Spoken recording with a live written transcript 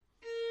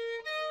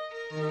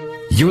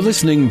You're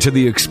listening to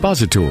the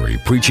expository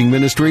preaching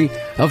ministry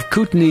of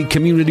Kootenai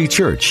Community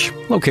Church,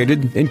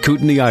 located in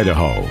Kootenai,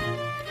 Idaho.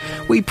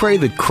 We pray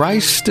that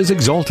Christ is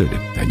exalted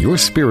and your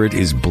spirit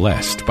is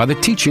blessed by the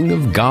teaching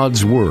of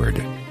God's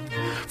Word.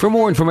 For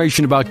more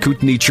information about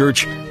Kootenai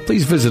Church,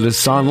 please visit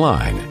us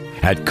online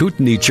at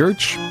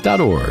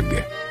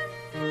kootenaichurch.org.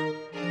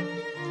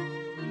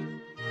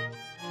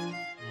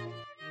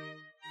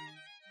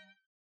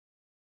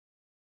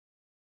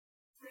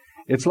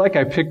 It's like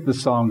I picked the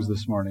songs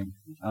this morning,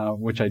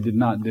 which I did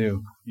not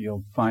do.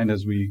 You'll find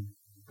as we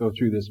go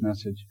through this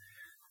message.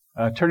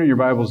 Turn in your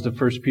Bibles to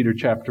 1 Peter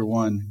chapter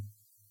 1.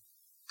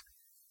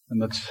 And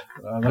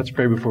let's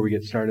pray before we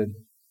get started.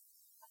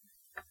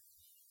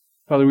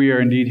 Father, we are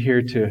indeed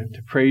here to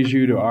praise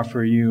you, to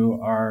offer you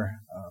our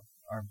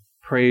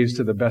praise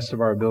to the best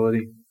of our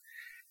ability.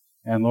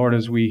 And Lord,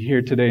 as we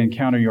here today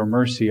encounter your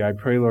mercy, I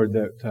pray, Lord,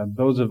 that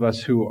those of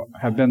us who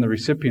have been the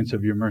recipients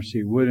of your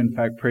mercy would in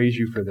fact praise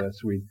you for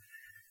this. We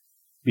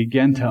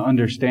begin to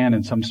understand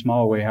in some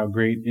small way how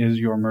great is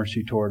your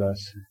mercy toward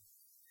us.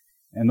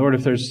 And Lord,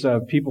 if there's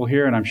people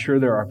here, and I'm sure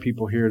there are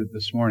people here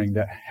this morning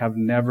that have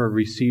never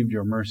received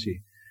your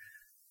mercy,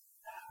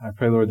 I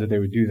pray, Lord, that they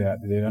would do that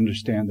they'd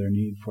understand their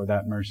need for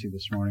that mercy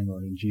this morning,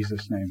 Lord, in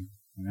Jesus' name.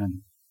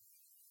 Amen.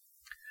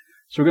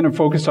 So we're going to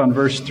focus on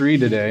verse 3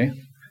 today.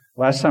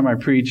 Last time I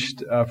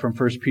preached from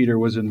 1 Peter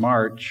was in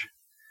March.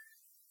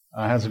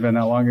 Hasn't been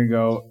that long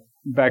ago.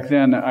 Back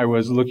then, I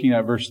was looking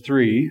at verse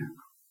 3.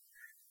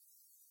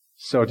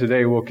 So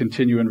today we'll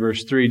continue in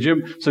verse 3.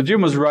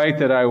 Jim was right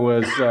that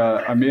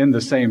I'm in the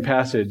same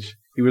passage.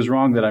 He was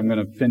wrong that I'm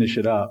going to finish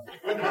it up.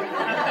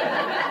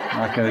 I'm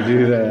not going to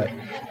do that.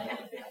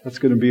 That's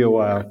going to be a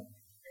while.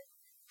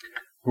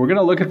 We're going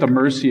to look at the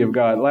mercy of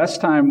God.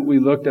 Last time we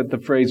looked at the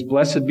phrase,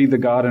 "Blessed be the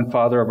God and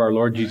Father of our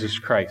Lord Jesus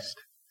Christ."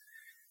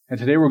 And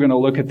today we're going to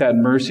look at that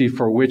mercy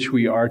for which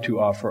we are to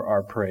offer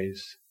our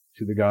praise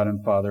to the God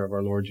and Father of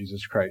our Lord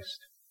Jesus Christ.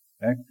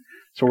 Okay?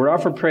 So we're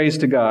offer praise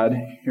to God,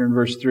 here in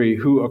verse 3,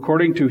 who,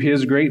 according to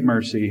His great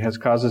mercy, has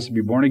caused us to be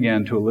born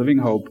again to a living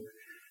hope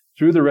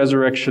through the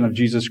resurrection of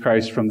Jesus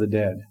Christ from the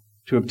dead,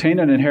 to obtain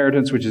an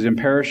inheritance which is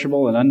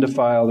imperishable and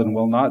undefiled and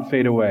will not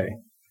fade away,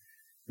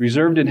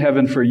 reserved in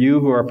heaven for you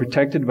who are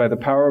protected by the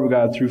power of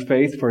God through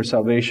faith for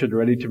salvation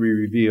ready to be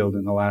revealed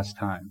in the last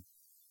time.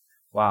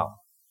 Wow.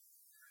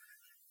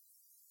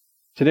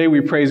 Today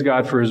we praise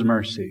God for His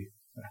mercy.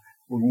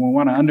 We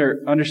want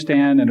to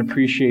understand and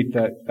appreciate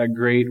that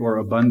great or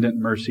abundant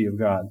mercy of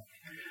God.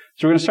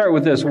 So we're going to start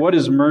with this. What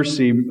is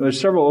mercy? There's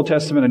several Old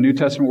Testament and New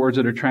Testament words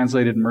that are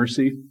translated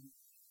mercy.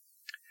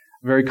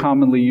 A very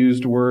commonly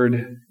used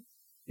word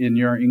in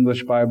your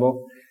English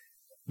Bible.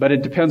 But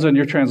it depends on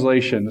your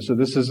translation. So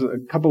this is a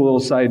couple little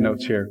side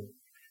notes here.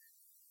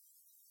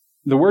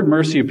 The word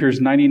mercy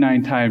appears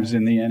 99 times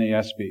in the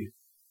NASB.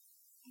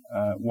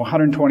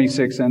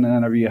 126 in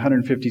NIV,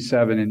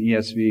 157 in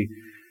ESV.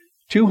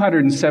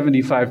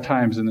 275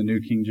 times in the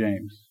New King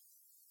James.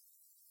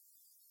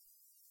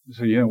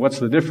 So, what's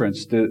the difference?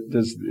 Is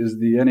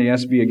the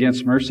NASB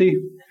against mercy?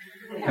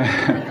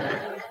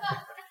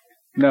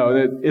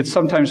 No, it's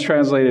sometimes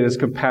translated as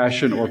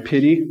compassion or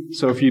pity.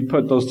 So if you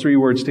put those three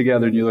words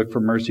together and you look for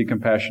mercy,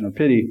 compassion, or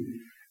pity,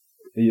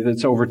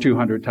 it's over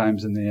 200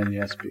 times in the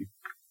NASB.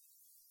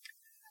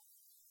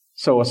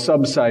 So a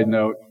sub-side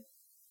note,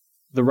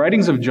 the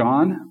writings of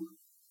John,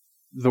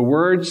 the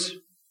words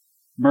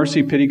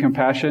mercy, pity,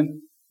 compassion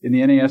in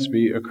the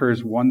NASB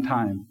occurs one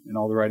time in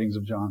all the writings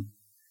of John.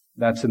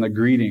 That's in the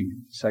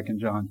greeting, 2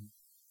 John.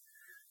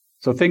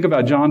 So think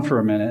about John for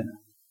a minute.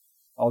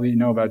 All that you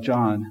know about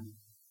John.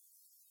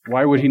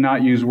 Why would he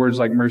not use words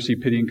like mercy,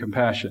 pity, and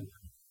compassion?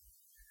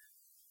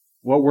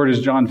 What word is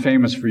John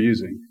famous for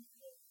using?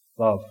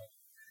 Love.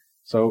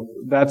 So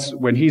that's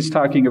when he's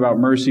talking about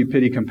mercy,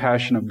 pity,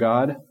 compassion of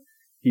God,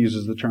 he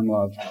uses the term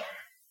love.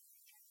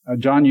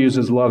 John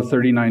uses love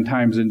 39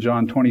 times in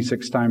John,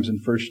 26 times in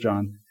 1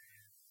 John.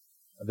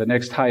 The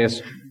next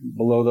highest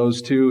below those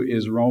two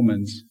is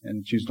Romans, and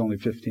it's used only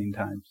 15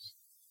 times.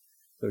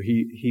 So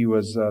he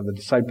was the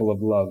disciple of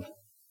love.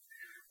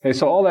 Okay,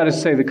 so all that is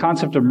to say, the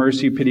concept of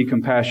mercy, pity,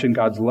 compassion,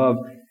 God's love,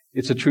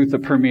 it's a truth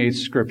that permeates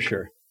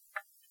Scripture.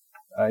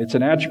 It's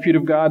an attribute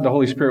of God. The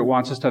Holy Spirit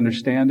wants us to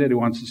understand it. He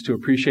wants us to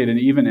appreciate and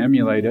even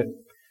emulate it.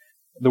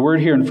 The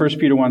word here in 1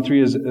 Peter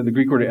 1:3 is the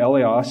Greek word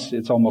eleos.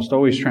 It's almost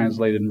always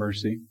translated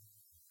mercy.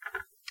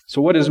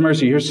 So what is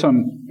mercy? Here's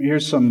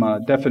some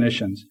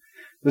definitions.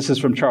 This is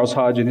from Charles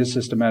Hodge in his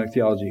Systematic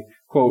Theology.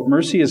 Quote,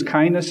 "Mercy is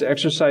kindness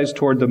exercised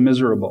toward the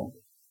miserable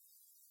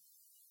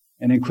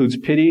and includes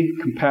pity,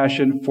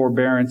 compassion,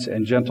 forbearance,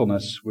 and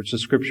gentleness, which the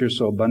Scriptures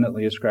so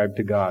abundantly ascribe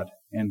to God."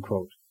 End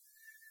quote.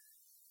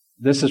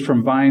 This is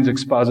from Vine's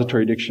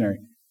Expository Dictionary.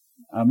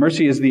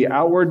 Mercy is the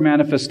outward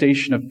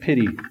manifestation of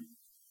pity.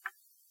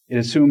 It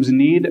assumes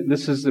need,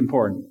 this is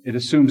important, it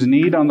assumes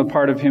need on the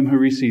part of him who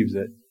receives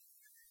it,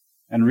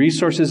 and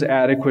resources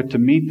adequate to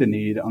meet the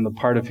need on the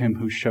part of him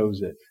who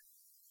shows it.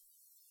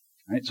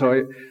 Right?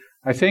 So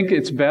I think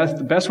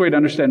the best way to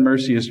understand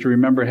mercy is to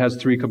remember it has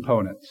three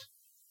components.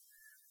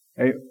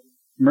 Okay?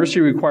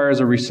 Mercy requires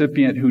a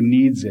recipient who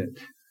needs it,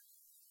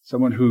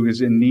 someone who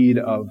is in need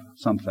of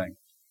something.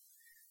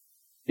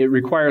 It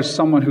requires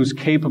someone who's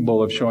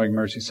capable of showing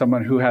mercy,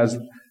 someone who has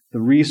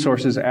the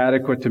resources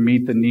adequate to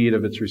meet the need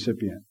of its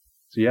recipient.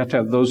 So you have to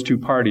have those two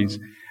parties.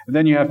 And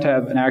then you have to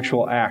have an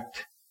actual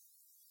act,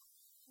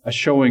 a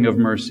showing of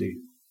mercy,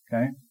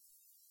 okay?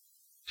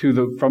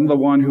 From the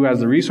one who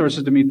has the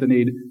resources to meet the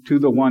need to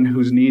the one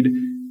whose need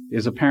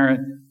is apparent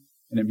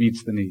and it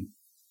meets the need.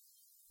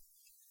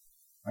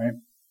 All right?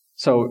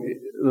 So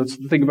let's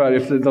think about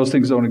if those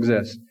things don't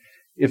exist.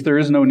 If there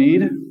is no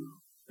need,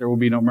 there will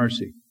be no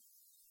mercy.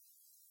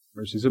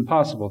 Mercy is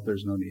impossible if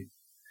there's no need.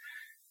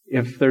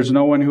 If there's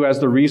no one who has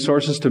the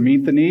resources to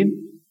meet the need,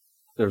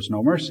 there's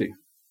no mercy.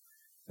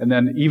 And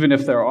then even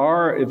if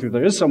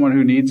there is someone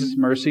who needs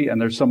mercy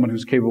and there's someone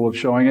who's capable of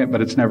showing it,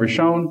 but it's never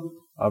shown,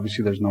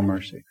 obviously there's no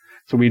mercy.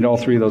 So we need all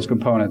three of those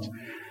components.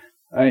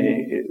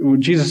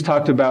 When Jesus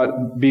talked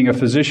about being a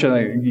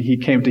physician, he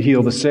came to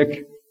heal the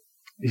sick.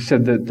 He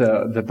said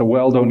that the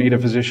well don't need a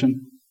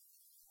physician.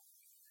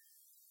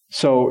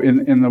 So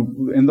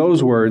in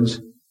those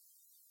words,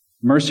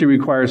 mercy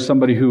requires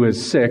somebody who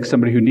is sick,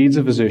 somebody who needs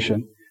a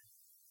physician,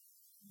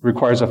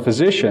 requires a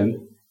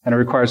physician, and it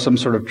requires some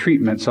sort of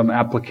treatment, some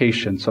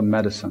application, some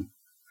medicine.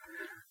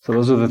 So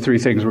those are the three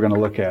things we're going to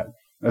look at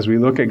as we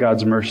look at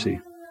God's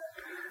mercy.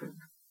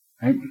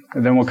 Right?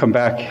 And then we'll come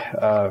back,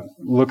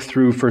 look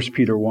through 1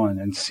 Peter 1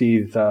 and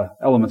see the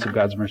elements of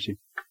God's mercy.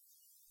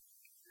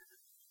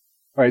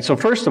 All right, so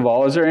first of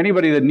all, is there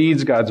anybody that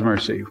needs God's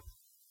mercy?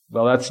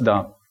 Well, that's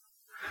dumb.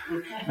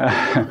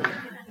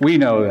 We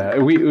know that.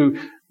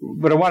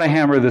 But I want to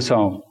hammer this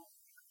home.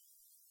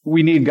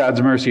 We need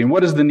God's mercy. And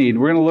what is the need?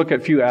 We're going to look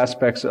at a few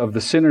aspects of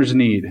the sinner's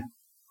need.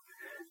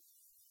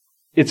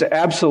 It's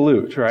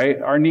absolute, right?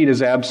 Our need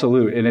is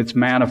absolute, and it's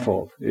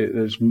manifold.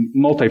 It's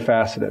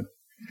multifaceted.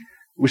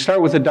 We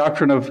start with the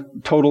doctrine of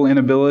total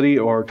inability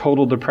or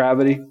total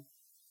depravity,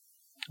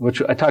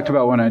 which I talked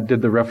about when I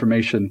did the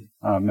Reformation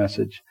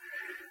message.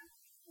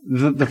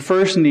 The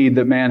first need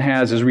that man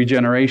has is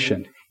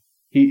regeneration.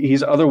 He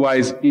needs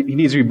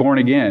to be born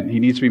again. He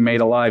needs to be made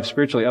alive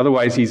spiritually.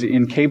 Otherwise, he's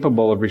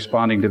incapable of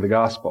responding to the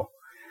gospel.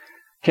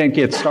 Can't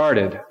get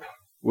started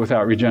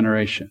without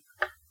regeneration,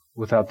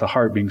 without the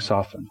heart being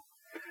softened.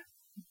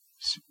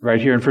 Right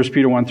here in 1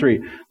 Peter 1:3.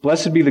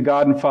 Blessed be the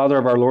God and Father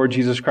of our Lord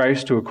Jesus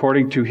Christ, who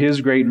according to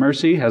his great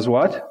mercy has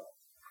what?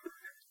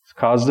 Has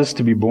caused us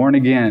to be born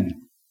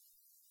again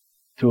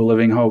to a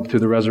living hope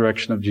through the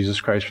resurrection of Jesus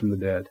Christ from the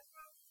dead.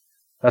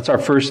 That's our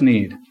first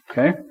need,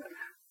 okay?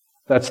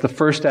 That's the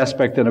first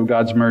aspect of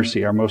God's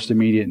mercy, our most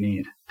immediate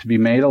need, to be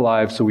made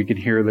alive so we can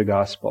hear the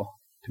gospel,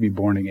 to be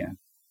born again.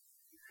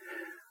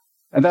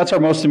 And that's our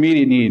most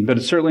immediate need, but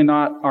it's certainly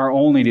not our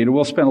only need.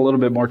 We'll spend a little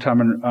bit more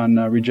time on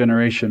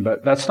regeneration,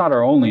 but that's not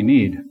our only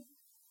need.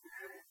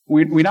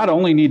 We not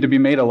only need to be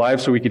made alive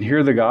so we can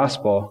hear the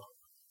gospel,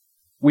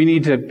 we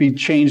need to be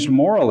changed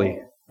morally,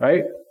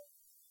 right?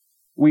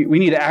 We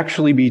need to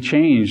actually be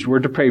changed. We're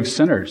depraved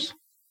sinners.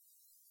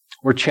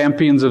 We're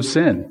champions of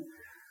sin.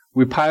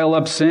 We pile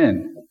up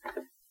sin,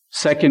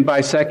 second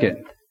by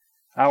second,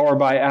 hour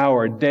by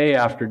hour, day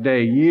after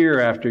day, year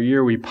after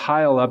year. We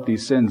pile up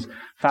these sins,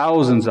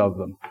 thousands of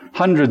them,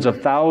 hundreds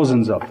of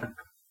thousands of them.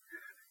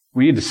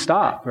 We need to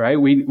stop, right?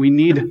 We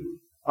need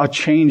a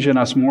change in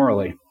us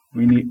morally.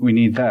 We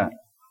need that.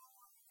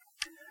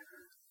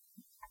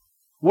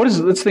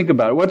 Let's think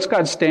about it. What's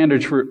God's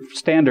standards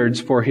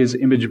for his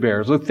image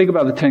bearers? Let's think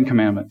about the Ten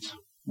Commandments,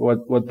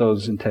 what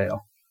those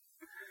entail.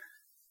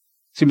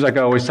 Seems like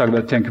I always talk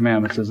about the Ten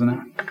Commandments, isn't it?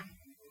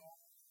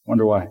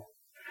 Wonder why.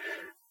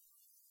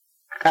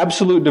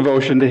 Absolute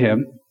devotion to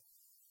him,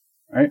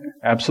 right?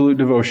 Absolute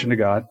devotion to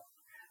God.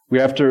 We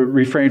have to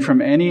refrain from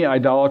any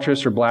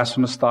idolatrous or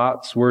blasphemous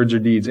thoughts, words, or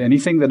deeds.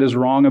 Anything that is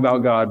wrong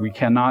about God, we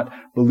cannot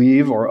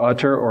believe or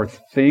utter or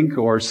think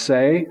or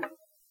say.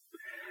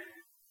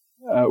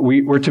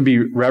 We're to be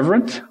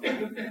reverent.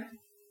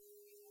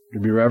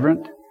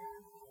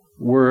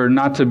 We're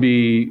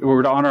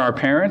to honor our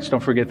parents. Don't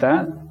forget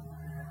that.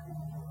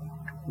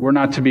 We're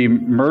not to be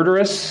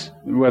murderous,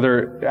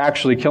 whether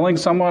actually killing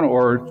someone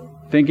or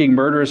thinking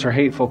murderous or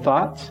hateful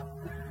thoughts.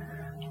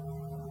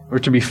 We're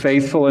to be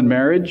faithful in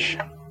marriage,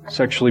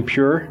 sexually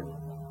pure.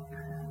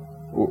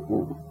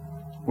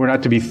 We're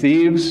not to be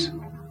thieves.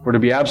 We're to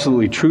be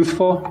absolutely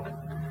truthful.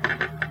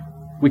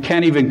 We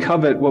can't even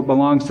covet what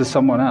belongs to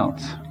someone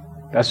else.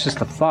 That's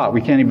just a thought.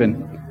 We can't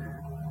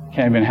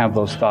even have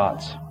those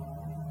thoughts.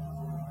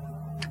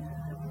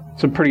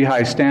 It's a pretty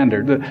high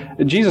standard.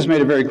 Jesus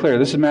made it very clear.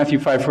 This is Matthew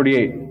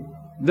 5:48.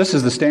 This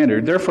is the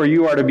standard. Therefore,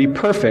 you are to be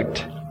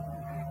perfect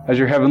as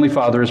your heavenly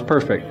Father is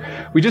perfect.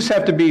 We just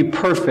have to be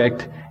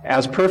perfect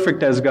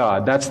as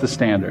God. That's the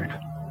standard.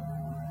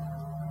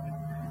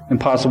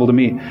 Impossible to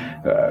meet.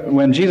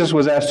 When Jesus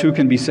was asked who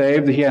can be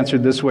saved, he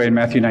answered this way in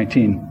Matthew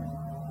 19.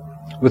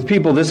 With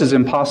people, this is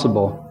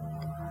impossible.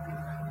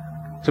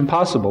 It's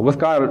impossible. With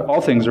God,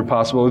 all things are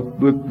possible.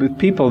 With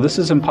people, this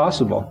is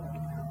impossible.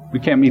 We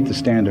can't meet the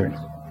standard.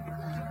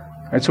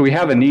 Right, so we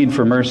have a need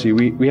for mercy.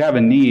 We have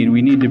a need.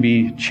 We need to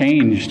be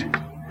changed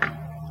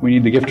We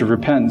need the gift of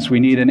repentance. We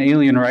need an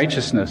alien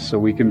righteousness so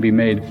we can be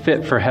made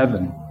fit for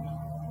heaven.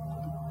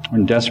 We're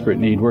in desperate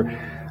need. We're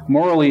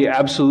morally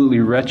absolutely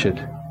wretched,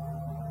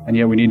 and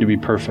yet we need to be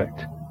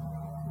perfect.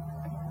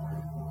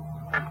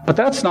 But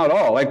that's not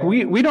all. Like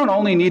we don't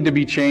only need to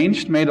be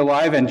changed, made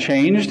alive and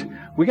changed.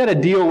 We got to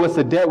deal with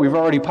the debt we've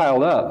already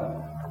piled up.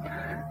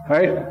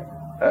 Right?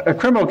 A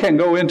criminal can't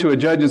go into a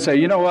judge and say,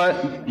 you know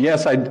what?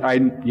 Yes,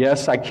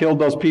 I killed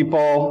those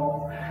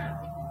people.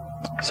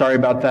 Sorry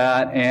about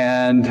that,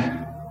 and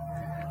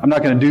I'm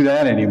not going to do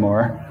that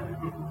anymore.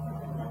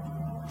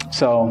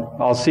 So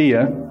I'll see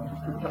you.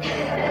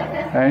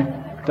 Okay?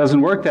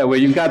 Doesn't work that way.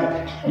 You got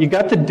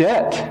the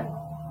debt.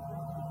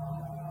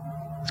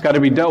 It's got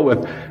to be dealt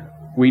with.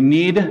 We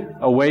need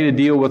a way to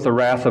deal with the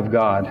wrath of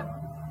God.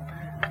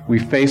 We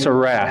face a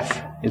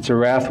wrath. It's a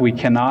wrath we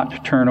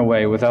cannot turn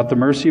away. Without the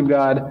mercy of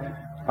God,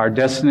 our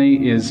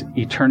destiny is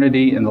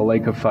eternity in the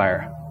lake of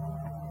fire.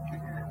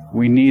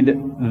 We need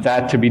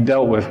that to be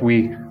dealt with.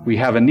 We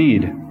have a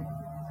need.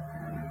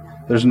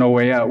 There's no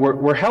way out.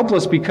 We're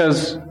helpless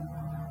because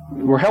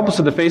we're helpless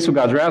in the face of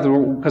God's wrath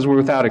because we're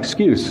without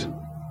excuse.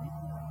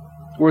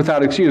 We're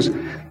without excuse.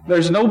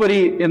 There's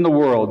nobody in the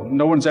world,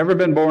 no one's ever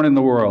been born in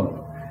the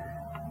world,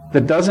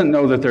 that doesn't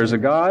know that there's a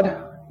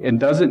God and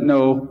doesn't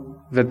know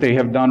that they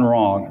have done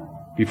wrong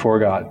before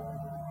God.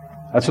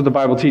 That's what the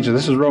Bible teaches.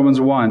 This is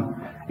Romans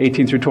 1,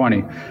 18 through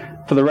 20.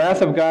 For the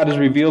wrath of God is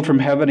revealed from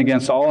heaven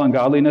against all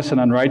ungodliness and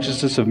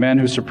unrighteousness of men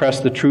who suppress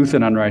the truth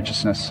in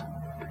unrighteousness.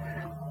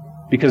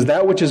 Because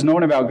that which is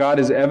known about God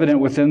is evident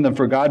within them,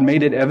 for God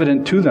made it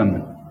evident to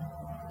them.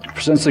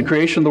 For since the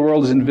creation of the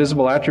world, His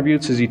invisible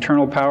attributes, His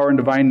eternal power and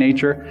divine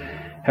nature,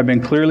 have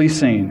been clearly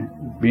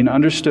seen, being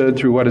understood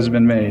through what has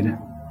been made.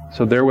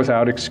 So they're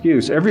without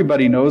excuse.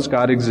 Everybody knows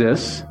God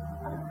exists.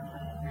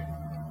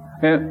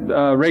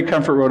 Ray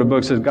Comfort wrote a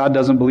book that says God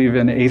doesn't believe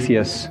in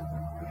atheists.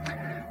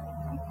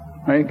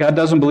 Right? God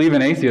doesn't believe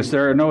in atheists.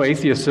 There are no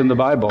atheists in the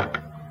Bible.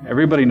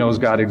 Everybody knows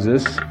God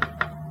exists.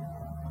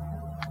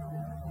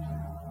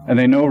 And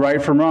they know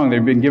right from wrong.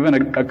 They've been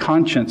given a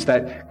conscience,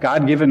 that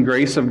God-given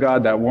grace of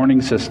God, that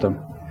warning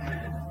system.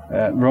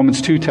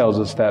 Romans 2 tells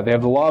us that. They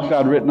have the law of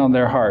God written on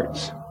their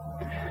hearts.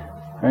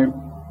 Right?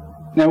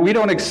 Now, we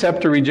don't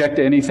accept or reject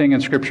anything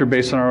in Scripture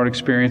based on our own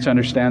experience. I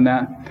understand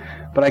that.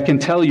 But I can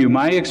tell you,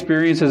 my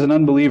experience as an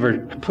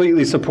unbeliever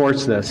completely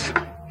supports this.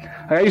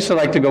 I used to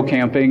like to go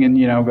camping and,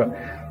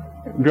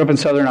 grew up in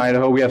southern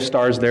Idaho. We have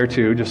stars there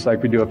too, just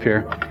like we do up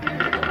here.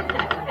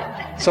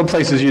 Some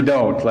places you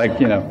don't,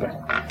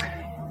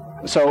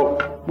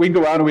 So we'd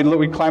go out and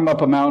we'd climb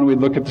up a mountain, we'd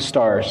look at the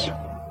stars.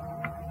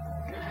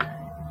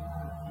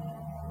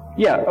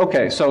 Yeah,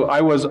 okay, so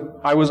I was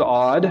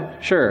awed,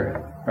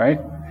 sure, right?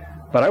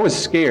 But I was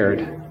scared.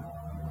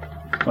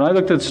 When I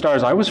looked at the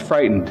stars, I was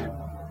frightened.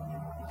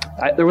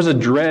 There was a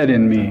dread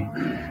in me.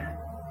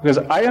 Because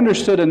I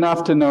understood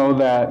enough to know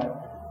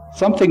that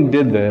something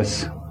did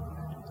this,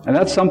 and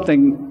that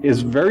something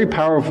is very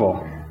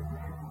powerful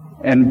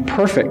and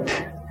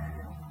perfect,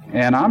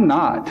 and I'm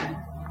not.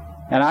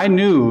 And I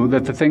knew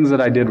that the things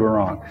that I did were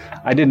wrong.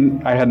 I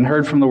hadn't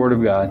heard from the Word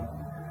of God,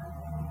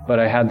 but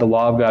I had the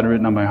law of God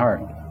written on my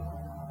heart.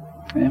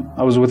 Yeah,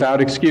 I was without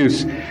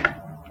excuse.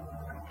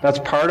 That's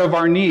part of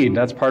our need.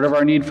 That's part of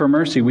our need for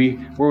mercy.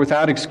 We're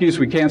without excuse.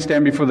 We can't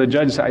stand before the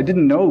judge and say, I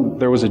didn't know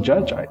there was a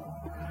judge.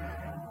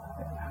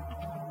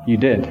 You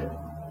did.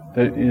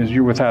 That is,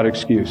 you're without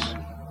excuse.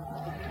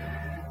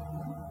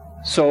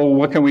 So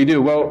what can we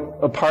do? Well,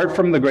 apart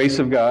from the grace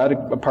of God,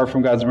 apart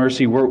from God's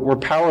mercy, we're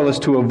powerless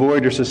to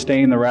avoid or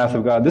sustain the wrath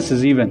of God. This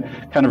is even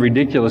kind of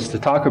ridiculous to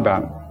talk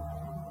about.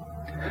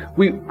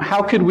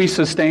 How could we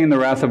sustain the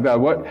wrath of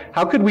God?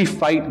 How could we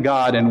fight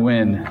God and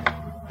win?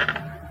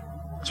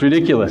 It's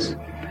ridiculous.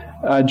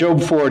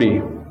 Job 40.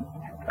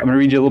 I'm going to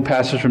read you a little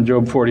passage from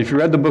Job 40. If you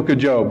read the book of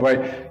Job,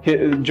 right?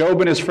 Job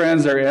and his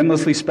friends, they're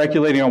endlessly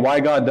speculating on why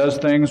God does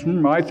things.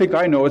 I think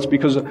I know it's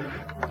because of,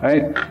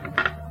 right?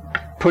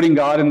 Putting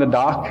God in the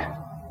dock.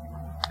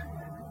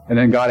 And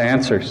then God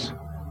answers.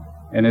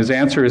 And His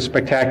answer is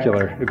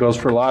spectacular. It goes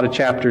for a lot of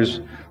chapters,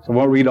 so I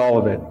won't read all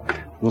of it.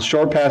 A little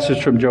short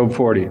passage from Job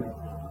 40.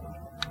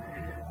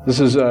 This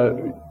is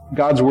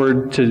God's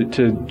word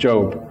to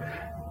Job.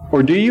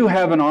 Or do you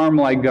have an arm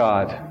like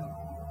God?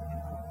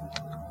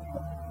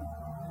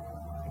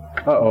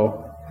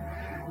 Uh-oh.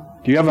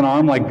 Do you have an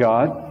arm like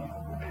God?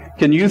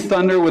 Can you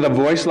thunder with a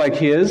voice like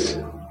His?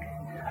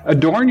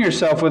 Adorn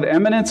yourself with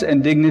eminence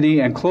and dignity,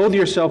 and clothe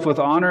yourself with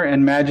honor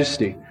and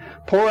majesty.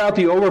 Pour out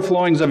the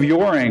overflowings of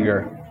your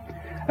anger.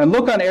 And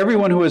look on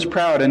everyone who is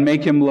proud and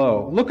make him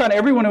low. Look on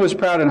everyone who is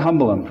proud and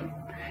humble him.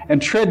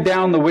 And tread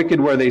down the wicked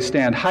where they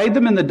stand. Hide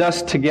them in the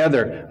dust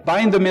together.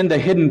 Bind them in the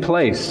hidden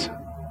place.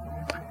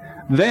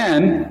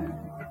 Then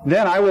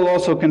I will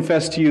also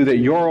confess to you that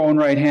your own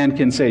right hand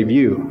can save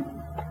you.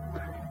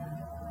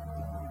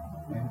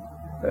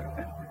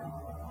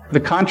 The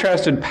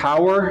contrasted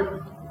power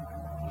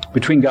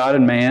between God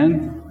and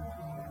man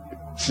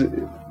is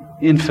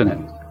infinite.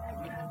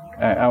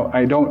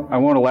 I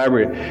won't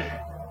elaborate.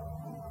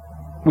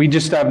 we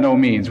just have no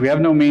means. We have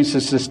no means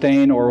to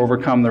sustain or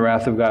overcome the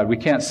wrath of God. We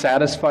can't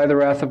satisfy the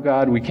wrath of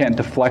God. We can't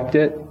deflect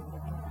it.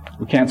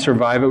 We can't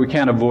survive it. We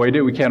can't avoid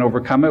it. We can't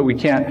overcome it. We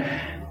can't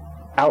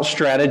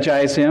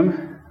out-strategize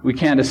Him. We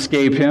can't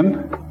escape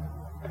Him.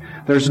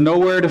 There's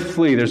nowhere to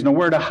flee. There's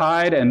nowhere to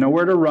hide and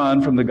nowhere to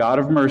run from the God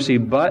of mercy,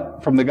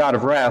 but from the God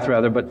of wrath,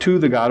 rather, but to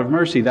the God of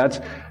mercy. That's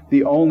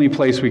the only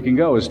place we can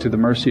go, is to the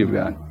mercy of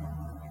God.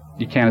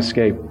 You can't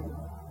escape.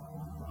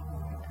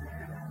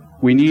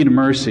 We need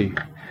mercy.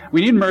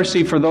 We need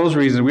mercy for those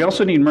reasons. We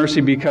also need mercy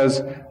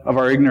because of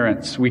our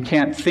ignorance. We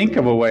can't think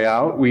of a way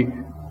out. We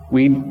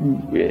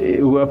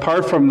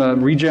apart from the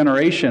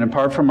regeneration,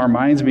 apart from our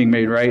minds being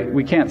made right,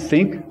 we can't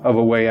think of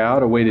a way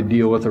out, a way to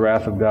deal with the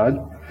wrath of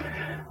God.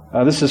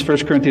 This is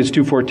 1 Corinthians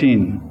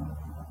 2:14.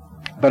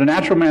 But a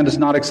natural man does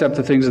not accept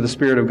the things of the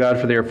Spirit of God,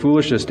 for they are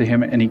foolishness to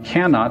him, and he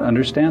cannot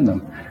understand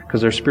them,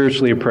 because they're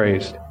spiritually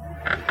appraised.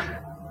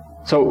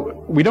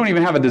 So we don't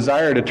even have a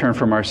desire to turn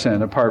from our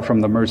sin apart from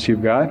the mercy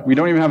of God. We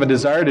don't even have a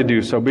desire to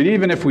do so. But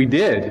even if we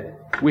did,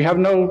 we have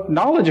no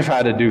knowledge of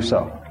how to do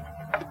so.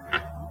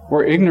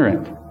 We're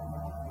ignorant.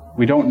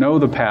 We don't know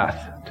the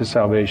path to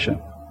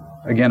salvation.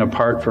 Again,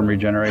 apart from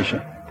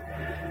regeneration.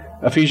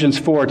 Ephesians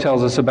 4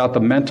 tells us about the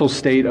mental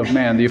state of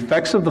man. The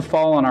effects of the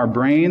fall on our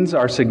brains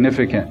are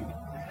significant.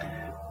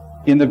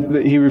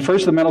 He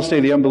refers to the mental state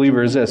of the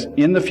unbeliever as this: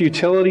 in the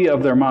futility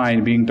of their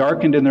mind, being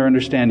darkened in their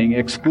understanding,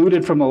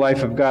 excluded from the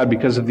life of God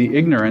because of the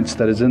ignorance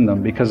that is in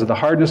them, because of the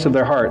hardness of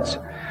their hearts.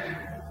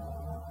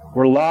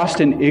 We're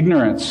lost in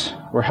ignorance.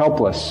 We're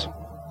helpless.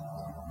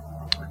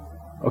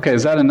 Okay,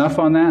 is that enough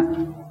on that?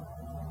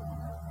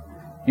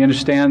 You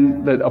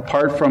understand that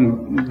apart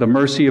from the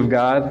mercy of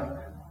God,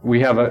 we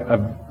have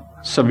a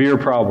severe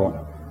problem.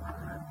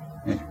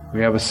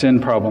 We have a sin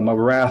problem, a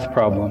wrath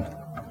problem.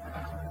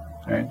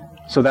 Right?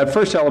 So that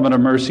first element of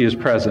mercy is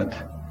present.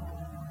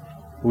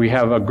 We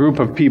have a group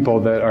of people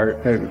that are,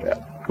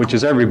 which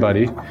is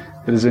everybody,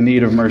 that is in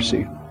need of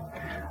mercy.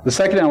 The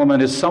second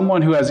element is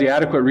someone who has the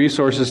adequate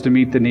resources to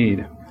meet the need.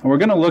 And we're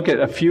going to look at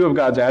a few of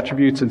God's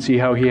attributes and see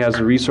how He has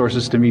the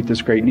resources to meet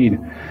this great need.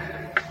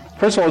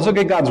 First of all, let's look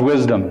at God's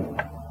wisdom.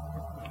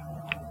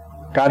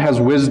 God has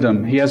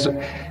wisdom. He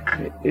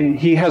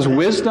has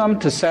wisdom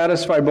to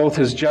satisfy both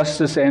His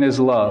justice and His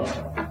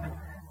love.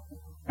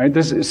 Right?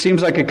 It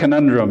seems like a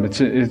conundrum. It's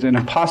an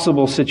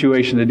impossible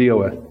situation to deal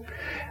with.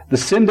 The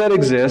sin that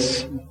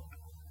exists,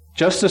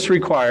 God's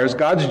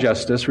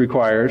justice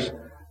requires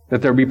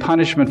that there be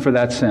punishment for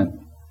that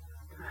sin.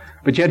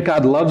 But yet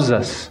God loves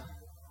us.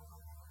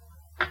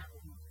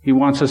 He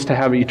wants us to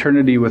have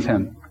eternity with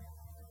Him.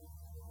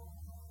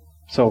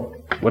 So,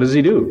 what does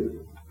He do?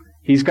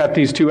 He's got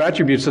these two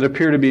attributes that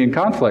appear to be in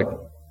conflict.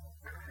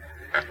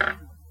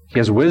 He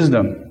has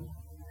wisdom.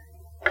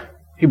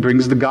 He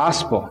brings the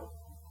gospel.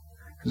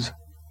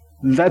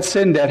 That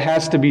sin debt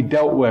has to be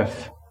dealt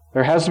with.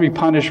 There has to be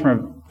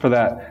punishment for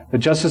that. The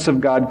justice of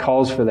God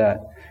calls for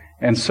that.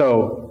 And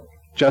so,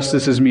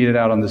 justice is meted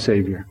out on the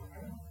Savior.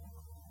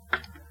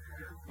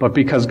 But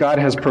because God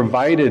has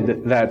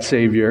provided that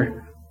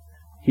Savior,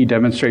 He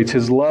demonstrates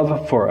His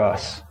love for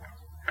us.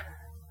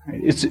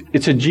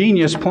 It's a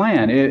genius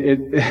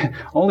plan.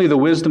 Only the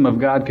wisdom of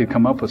God could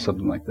come up with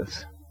something like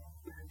this.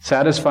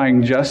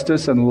 Satisfying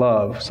justice and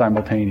love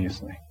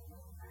simultaneously.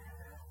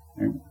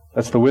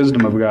 That's the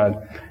wisdom of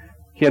God.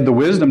 He had the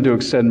wisdom to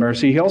extend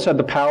mercy. He also had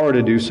the power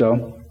to do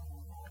so.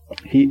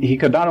 He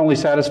could not only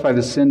satisfy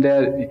the sin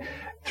debt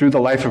through the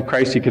life of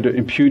Christ, He could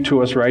impute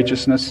to us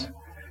righteousness.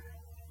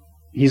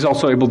 He's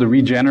also able to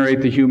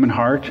regenerate the human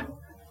heart.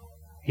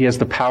 He has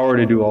the power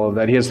to do all of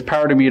that. He has the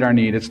power to meet our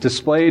need. It's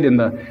displayed in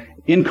the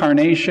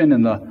incarnation,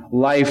 in the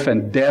life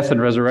and death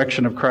and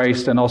resurrection of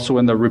Christ, and also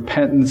in the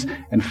repentance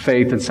and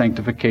faith and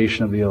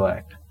sanctification of the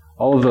elect.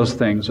 All of those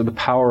things are the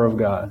power of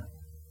God.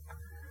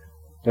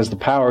 He has the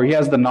power. He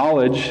has the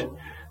knowledge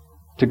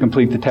to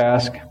complete the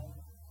task.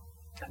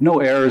 No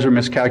errors or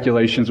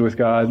miscalculations with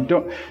God.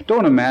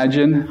 Don't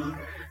imagine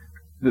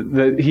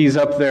that He's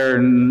up there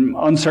and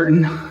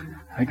uncertain.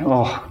 Like,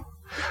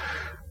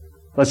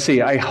 let's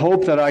see, I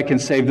hope that I can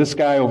save this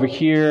guy over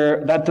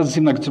here. That doesn't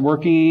seem like it's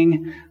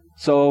working.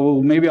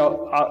 So maybe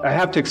I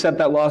have to accept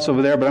that loss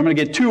over there, but I'm going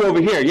to get 2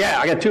 over here. Yeah,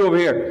 I got 2 over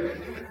here.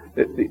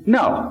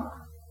 No.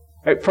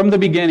 From the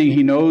beginning,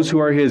 He knows who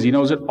are His. He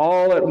knows it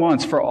all at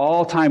once, for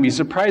all time. He's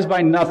surprised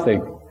by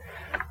nothing.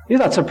 He's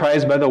not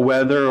surprised by the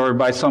weather or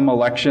by some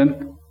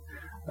election,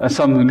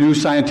 some new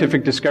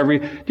scientific discovery.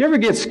 Do you ever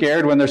get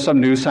scared when there's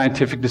some new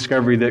scientific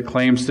discovery that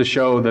claims to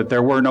show that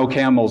there were no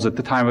camels at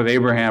the time of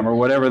Abraham, or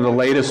whatever the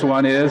latest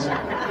one is?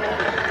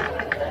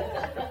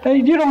 Hey,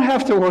 you don't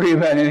have to worry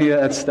about any of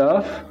that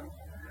stuff.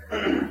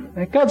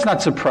 God's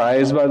not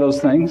surprised by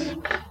those things.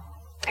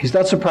 He's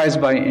not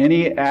surprised by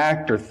any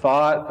act or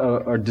thought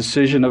or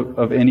decision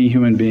of any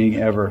human being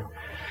ever.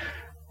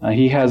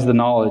 He has the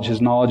knowledge. His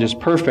knowledge is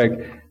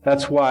perfect.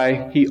 That's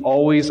why He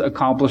always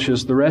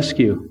accomplishes the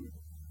rescue.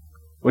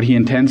 What He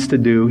intends to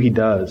do, He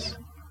does.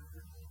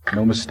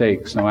 No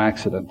mistakes, no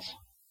accidents.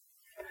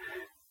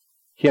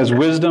 He has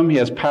wisdom, he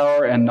has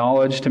power and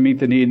knowledge to meet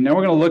the need. Now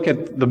we're going to look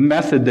at the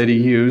method that he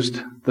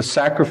used, the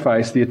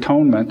sacrifice, the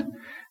atonement.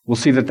 We'll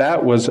see that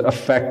that was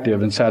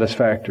effective and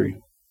satisfactory.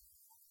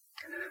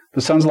 The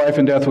Son's life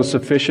and death was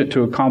sufficient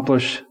to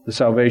accomplish the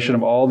salvation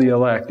of all the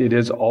elect. It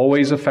is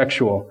always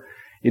effectual.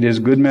 It is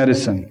good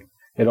medicine.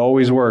 It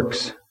always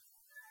works.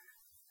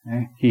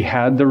 He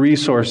had the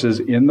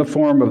resources in the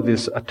form of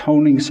this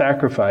atoning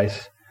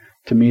sacrifice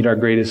to meet our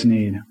greatest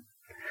need.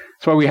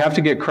 That's why we have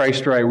to get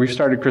Christ right. We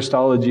started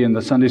Christology in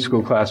the Sunday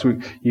school class.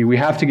 We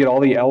have to get all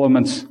the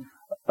elements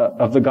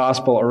of the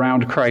gospel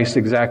around Christ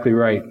exactly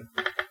right,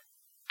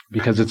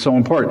 because it's so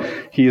important.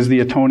 He is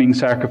the atoning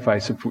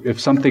sacrifice. If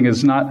something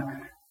is not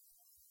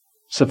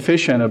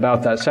sufficient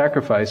about that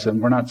sacrifice, then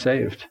we're not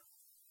saved.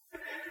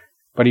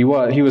 But he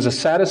was a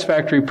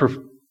satisfactory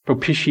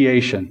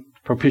propitiation.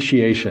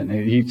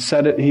 He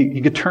said it.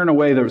 He could turn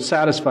away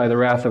satisfy the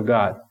wrath of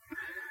God.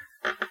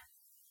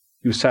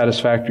 He was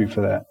satisfactory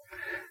for that.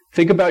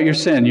 Think about your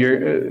sin.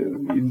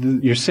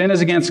 Your sin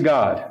is against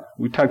God.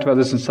 We talked about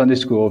this in Sunday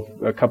school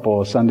a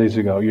couple of Sundays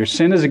ago. Your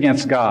sin is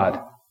against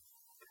God.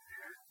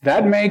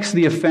 That makes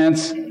the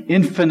offense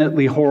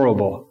infinitely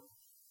horrible,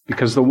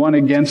 because the one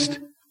against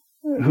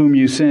whom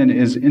you sin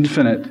is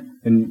infinite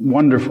and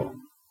wonderful.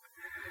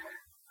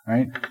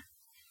 Right?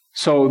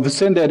 So the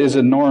sin debt is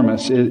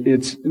enormous.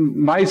 It's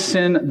my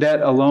sin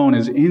debt alone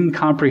is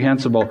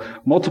incomprehensible.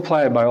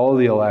 Multiply it by all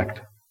the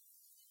elect.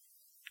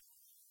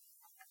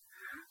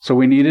 So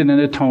we needed an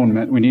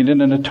atonement. We needed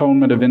an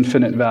atonement of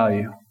infinite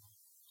value.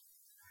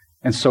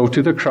 And so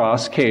to the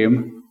cross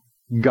came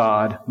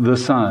God the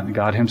Son,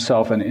 God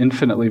himself, an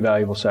infinitely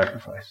valuable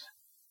sacrifice.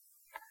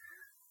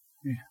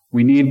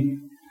 We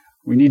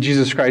need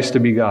Jesus Christ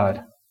to be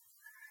God.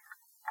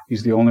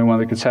 He's the only one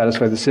that could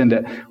satisfy the sin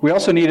debt. We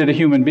also needed a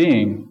human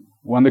being,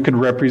 one that could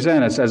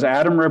represent us. As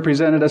Adam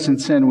represented us in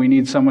sin, we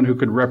need someone who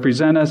could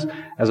represent us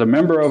as a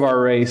member of our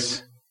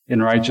race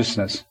in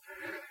righteousness.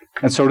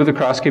 And so to the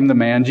cross came the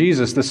man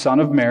Jesus, the son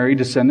of Mary,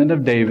 descendant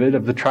of David,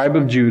 of the tribe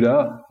of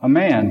Judah, a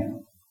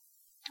man,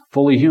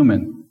 fully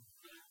human,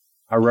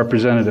 our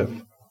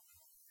representative.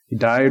 He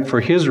died for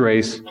his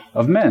race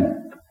of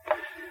men.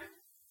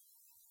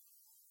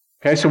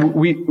 Okay, so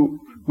we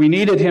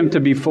needed him to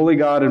be fully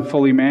God and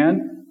fully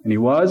man, and he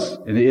was,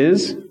 and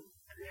is.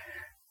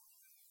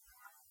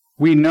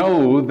 We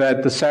know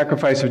that the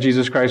sacrifice of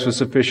Jesus Christ was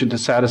sufficient to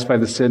satisfy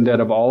the sin debt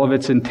of all of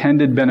its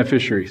intended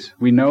beneficiaries.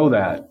 We know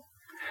that.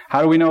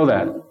 How do we know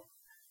that?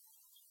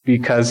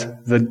 Because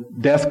the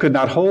death could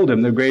not hold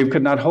him, the grave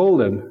could not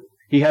hold him.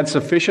 He had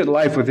sufficient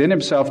life within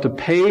himself to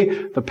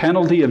pay the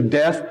penalty of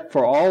death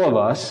for all of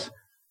us,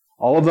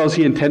 all of those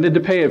he intended to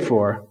pay it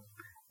for,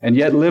 and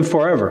yet live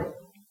forever.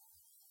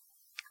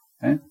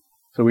 Okay?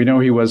 So we know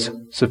he was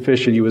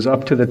sufficient. He was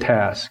up to the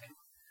task.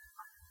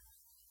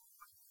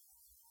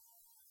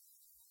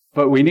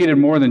 But we needed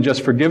more than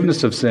just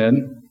forgiveness of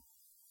sin.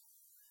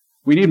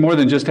 We need more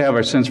than just to have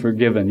our sins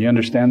forgiven. You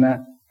understand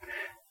that?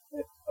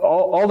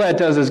 All that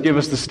does is give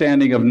us the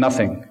standing of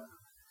nothing.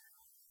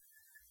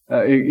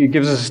 It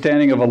gives us a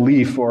standing of a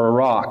leaf or a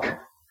rock,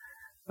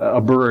 a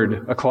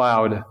bird, a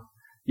cloud.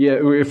 Yeah,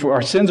 if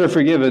our sins are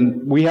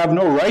forgiven, we have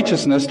no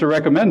righteousness to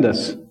recommend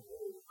us.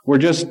 We're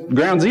just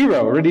ground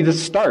zero, ready to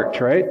start,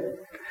 right?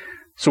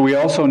 So we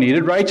also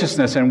needed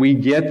righteousness, and we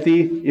get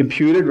the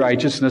imputed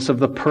righteousness of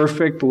the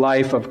perfect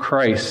life of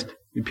Christ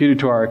imputed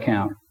to our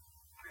account.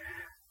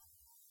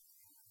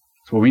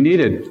 That's what we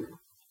needed.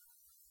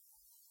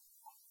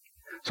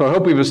 So I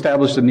hope we've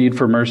established a need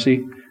for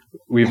mercy.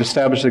 We've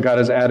established that God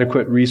has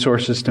adequate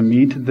resources to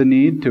meet the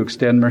need, to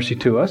extend mercy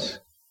to us.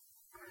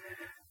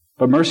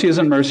 But mercy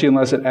isn't mercy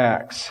unless it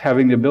acts.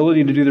 Having the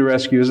ability to do the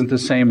rescue isn't the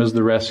same as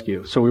the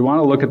rescue. So we want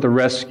to look at the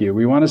rescue.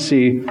 We want to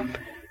see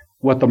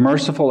what the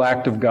merciful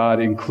act of God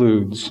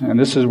includes. And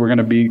this is, we're going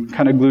to be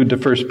kind of glued to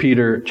 1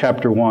 Peter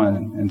chapter 1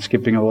 and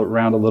skipping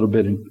around a little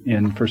bit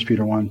in 1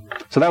 Peter 1.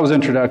 So that was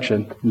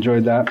introduction.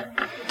 Enjoyed that?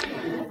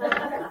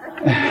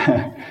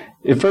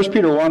 In 1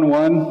 Peter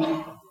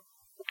 1:1,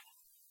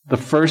 the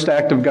first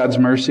act of God's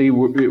mercy,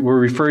 we're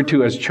referred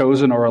to as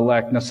chosen or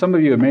elect. Now, some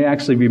of you, it may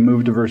actually be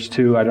moved to verse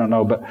 2. I don't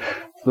know, but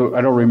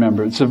I don't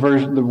remember. It's the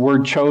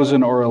word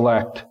chosen or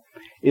elect.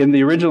 In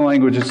the original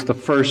language, it's the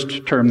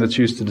first term that's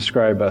used to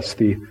describe us,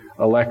 the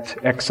elect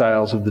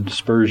exiles of the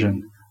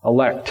dispersion.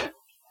 Elect.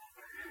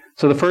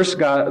 So the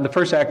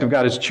first act of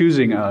God is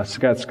choosing us.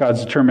 It's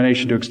God's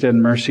determination to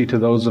extend mercy to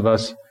those of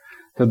us,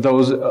 to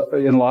those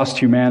in lost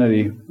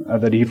humanity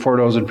that he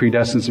foreknows and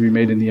predestines to be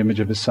made in the image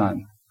of his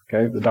Son.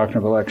 Okay, the doctrine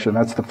of election.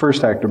 That's the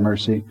first act of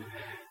mercy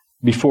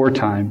before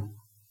time.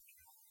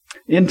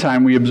 In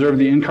time, we observe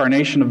the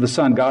incarnation of the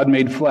Son, God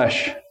made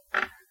flesh,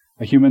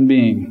 a human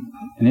being,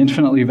 an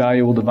infinitely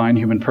valuable divine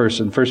human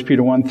person. 1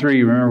 Peter 1:3,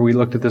 remember we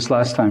looked at this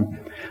last time.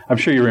 I'm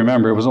sure you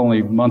remember, it was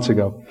only months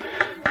ago.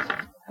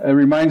 It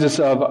reminds us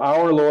of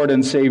our Lord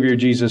and Savior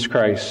Jesus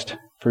Christ.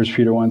 1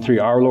 Peter 1:3,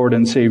 our Lord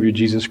and Savior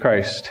Jesus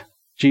Christ.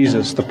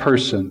 Jesus, the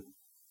person,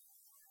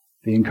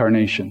 the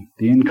incarnation,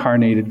 the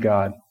incarnated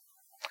God.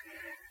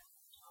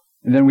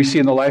 And then we see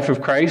in the life of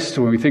Christ,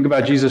 when we think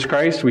about Jesus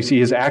Christ, we see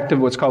his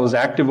what's called his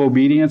active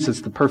obedience.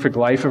 It's the perfect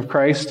life of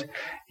Christ.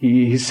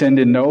 He sinned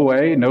in no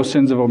way, no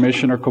sins of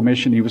omission or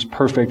commission. He was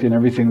perfect in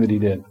everything that he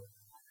did.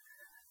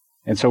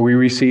 And so we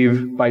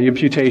receive, by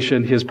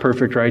imputation, his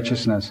perfect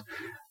righteousness.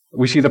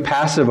 We see the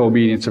passive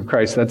obedience of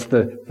Christ. That's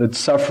the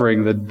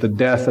suffering, the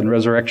death and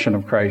resurrection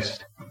of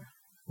Christ.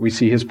 We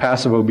see his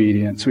passive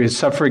obedience. His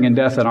suffering and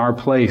death in our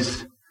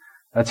place.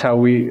 That's how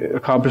we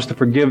accomplish the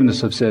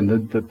forgiveness of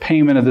sin, the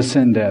payment of the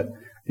sin debt,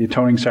 the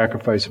atoning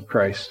sacrifice of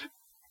Christ.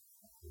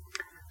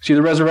 See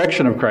the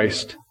resurrection of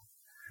Christ.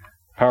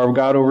 Power of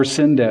God over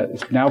sin debt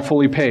is now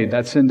fully paid.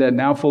 That sin debt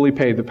now fully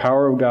paid. The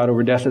power of God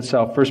over death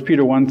itself. 1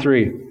 Peter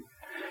 1:3.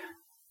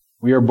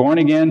 We are born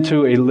again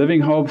to a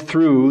living hope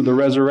through the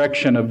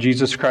resurrection of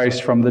Jesus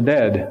Christ from the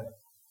dead.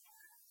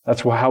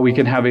 That's how we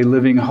can have a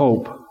living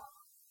hope.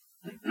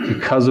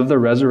 Because of the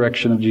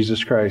resurrection of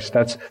Jesus Christ.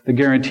 That's the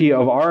guarantee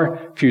of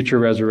our future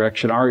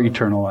resurrection, our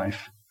eternal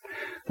life.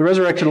 The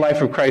resurrected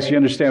life of Christ, you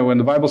understand, when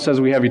the Bible says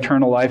we have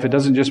eternal life, it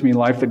doesn't just mean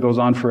life that goes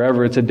on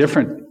forever. It's a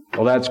different,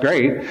 well, that's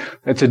great.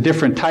 It's a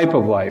different type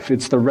of life.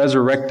 It's the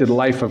resurrected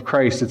life of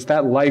Christ. It's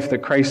that life that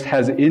Christ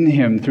has in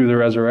him through the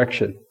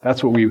resurrection.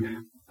 That's what we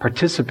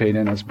participate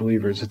in as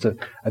believers. It's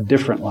a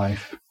different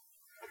life.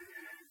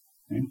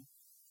 Okay.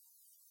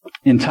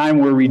 In time,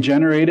 we're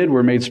regenerated.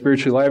 We're made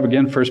spiritually alive.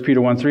 Again, 1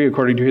 Peter 1:3,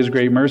 according to his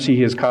great mercy,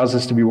 he has caused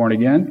us to be born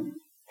again.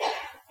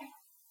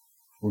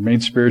 We're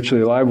made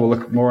spiritually alive. We'll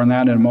look more on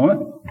that in a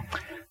moment.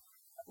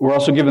 We're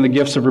also given the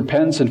gifts of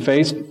repentance and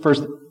faith.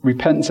 First,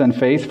 repentance and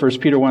faith.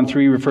 1 Peter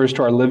 1:3 refers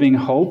to our living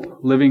hope.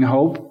 Living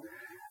hope.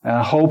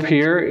 Hope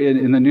here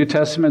in the New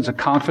Testament is a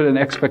confident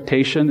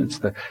expectation. It's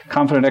the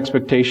confident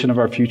expectation of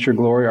our future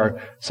glory, our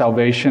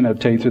salvation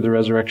obtained through the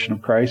resurrection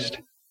of Christ.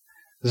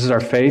 This is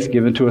our faith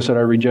given to us at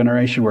our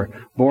regeneration. We're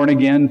born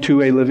again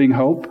to a living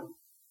hope.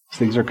 These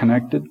things are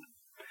connected.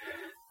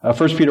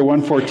 1 Peter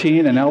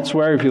 1:14 and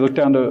elsewhere, if you look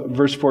down to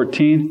verse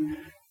 14,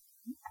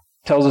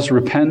 tells us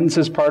repentance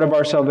is part of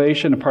our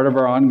salvation, a part of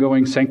our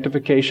ongoing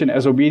sanctification.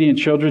 As obedient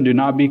children, do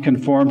not be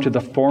conformed to the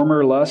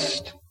former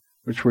lust,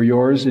 which were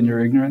yours in your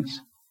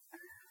ignorance.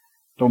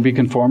 Don't be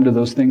conformed to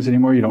those things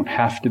anymore. You don't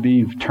have to be.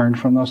 You've turned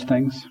from those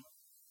things.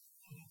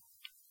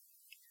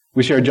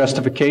 We see our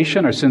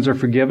justification. Our sins are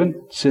forgiven.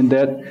 Sin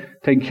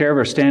debt taken care of.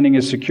 Our standing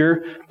is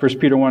secure. 1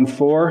 Peter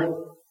 1:4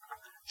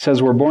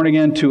 says we're born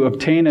again to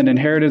obtain an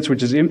inheritance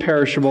which is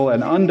imperishable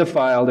and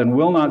undefiled and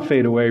will not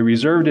fade away,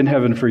 reserved in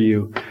heaven for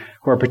you,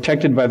 who are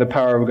protected by the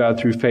power of God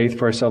through faith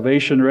for our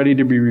salvation, ready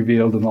to be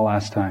revealed in the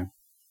last time.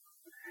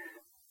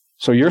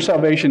 So your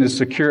salvation is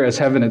secure as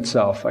heaven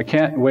itself. I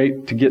can't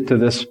wait to get to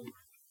this.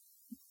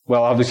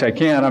 Well, obviously I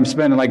can. I'm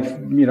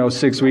spending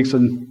 6 weeks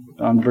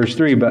on verse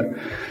 3, but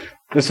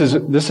this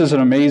is an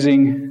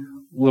amazing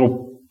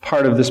little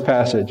part of this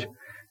passage.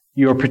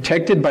 You are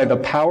protected by the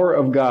power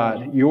of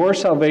God. Your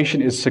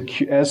salvation is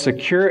as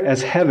secure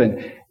as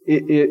heaven.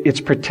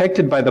 It's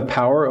protected by the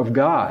power of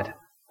God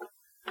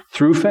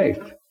through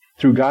faith,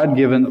 through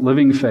God-given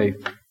living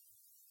faith.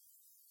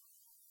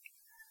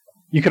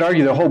 You could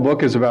argue the whole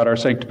book is about our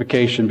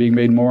sanctification, being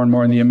made more and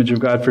more in the image of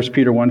God. 1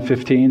 Peter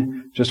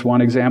 1:15, just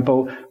one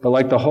example. But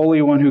like the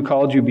Holy One who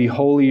called you, be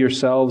holy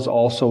yourselves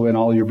also in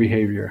all your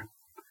behavior.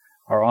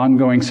 Our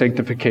ongoing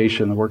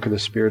sanctification, the work of the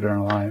Spirit in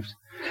our lives.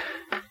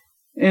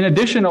 In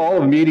addition to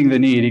all of meeting the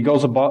need, he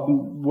goes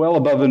well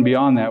above and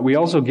beyond that. We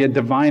also get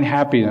divine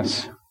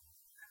happiness,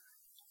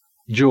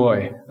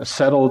 joy, a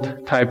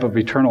settled type of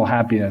eternal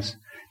happiness.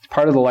 It's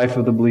part of the life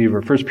of the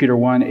believer. 1 Peter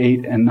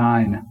 1:8 and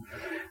 9.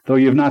 Though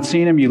you have not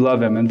seen him, you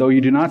love him. And though you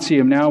do not see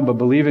him now, but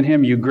believe in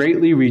him, you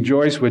greatly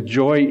rejoice with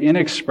joy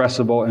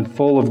inexpressible and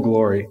full of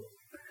glory,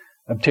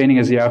 obtaining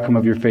as the outcome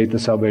of your faith the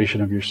salvation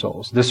of your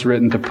souls. This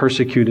written to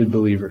persecuted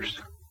believers.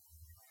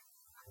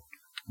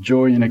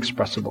 Joy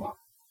inexpressible.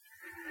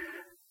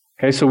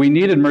 Okay, so we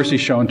needed mercy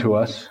shown to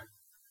us.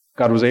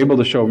 God was able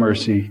to show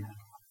mercy,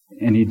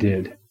 and he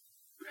did.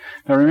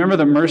 Now remember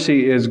that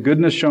mercy is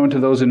goodness shown to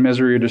those in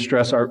misery or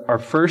distress. Our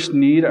first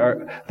need,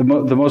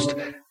 the most,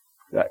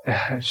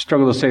 I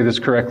struggle to say this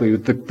correctly,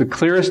 the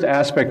clearest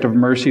aspect of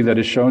mercy that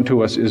is shown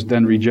to us is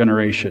then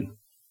regeneration.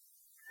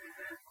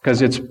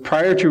 Because it's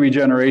prior to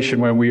regeneration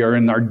when we are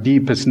in our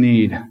deepest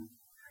need.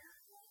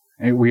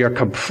 And we are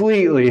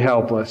completely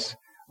helpless.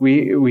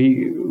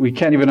 We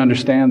can't even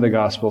understand the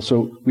gospel,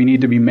 so we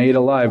need to be made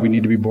alive. We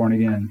need to be born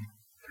again.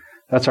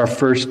 That's our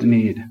first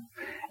need.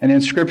 And in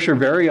Scripture,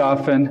 very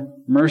often,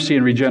 mercy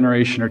and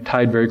regeneration are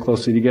tied very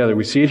closely together.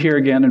 We see it here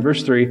again in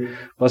verse 3.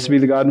 Blessed be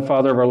the God and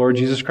Father of our Lord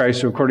Jesus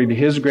Christ, who according to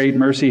his great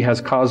mercy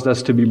has caused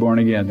us to be born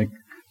again. These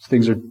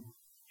things are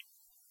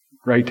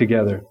right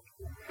together.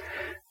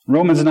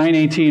 Romans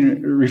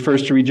 9:18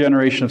 refers to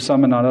regeneration of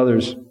some and not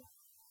others.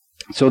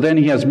 So then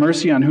he has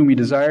mercy on whom he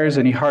desires,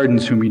 and he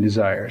hardens whom he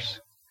desires.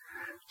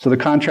 So the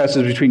contrast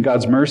is between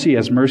God's mercy, he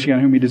has mercy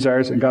on whom he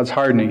desires, and God's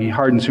hardening, he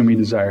hardens whom he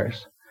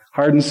desires.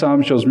 Hardens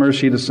some, shows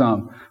mercy to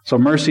some. So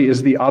mercy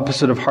is the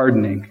opposite of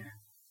hardening.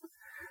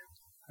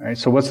 All right,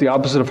 so what's the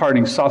opposite of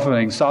hardening?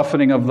 Softening.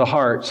 Softening of the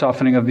heart,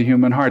 softening of the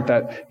human heart,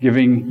 that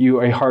giving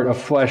you a heart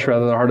of flesh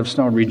rather than a heart of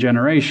stone.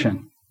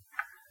 Regeneration.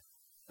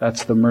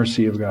 That's the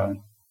mercy of God.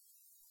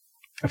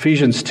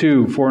 Ephesians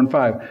 2, 4 and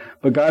 5.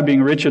 But God,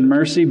 being rich in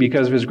mercy,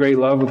 because of His great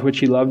love with which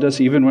He loved us,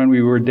 even when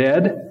we were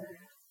dead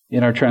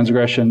in our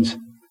transgressions,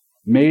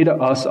 made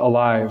us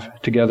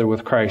alive together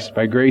with Christ.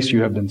 By grace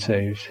you have been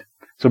saved.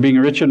 So being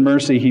rich in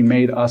mercy, He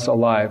made us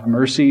alive.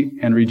 Mercy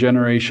and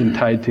regeneration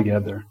tied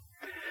together.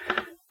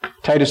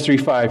 Titus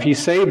 3:5. He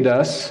saved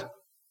us,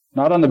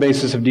 not on the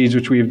basis of deeds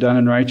which we have done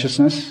in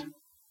righteousness,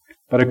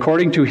 but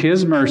according to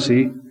His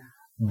mercy,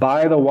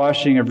 by the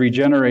washing of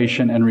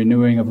regeneration and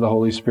renewing of the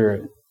Holy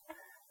Spirit.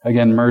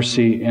 Again,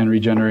 mercy and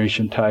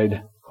regeneration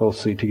tied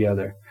closely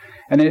together.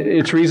 And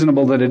it's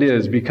reasonable that it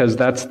is, because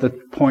that's the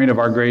point of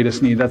our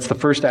greatest need. That's the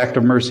first act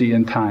of mercy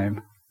in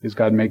time, is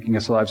God making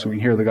us alive so we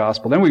can hear the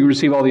gospel. Then we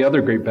receive all the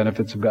other great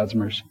benefits of God's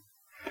mercy.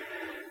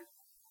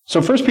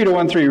 So 1 Peter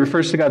 1:3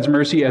 refers to God's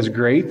mercy as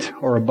great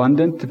or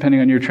abundant,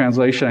 depending on your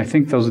translation. I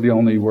think those are the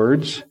only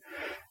words.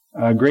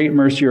 Great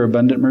mercy or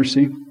abundant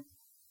mercy.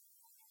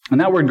 And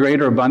that word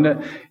great or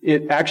abundant,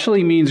 it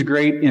actually means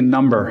great in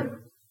number.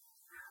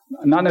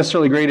 Not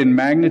necessarily great in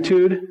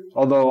magnitude,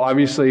 although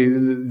obviously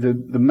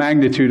the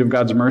magnitude of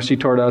God's mercy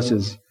toward us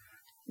is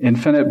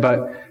infinite,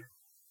 but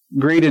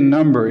great in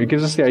number. It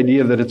gives us the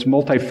idea that it's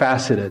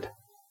multifaceted.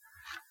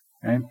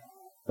 Okay?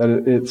 That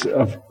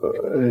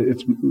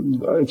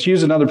it's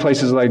used in other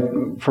places like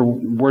for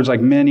words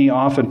like many,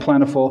 often,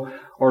 plentiful,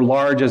 or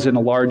large, as in a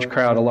large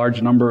crowd, a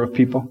large number of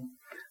people.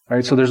 All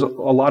right, so there's a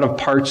lot of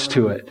parts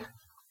to it.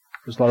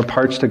 There's a lot of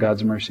parts to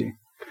God's mercy.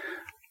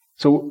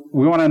 So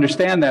we want to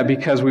understand that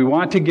because we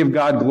want to give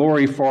God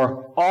glory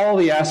for all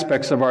the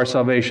aspects of our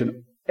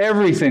salvation,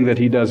 everything that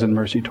He does in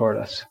mercy toward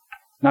us,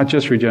 not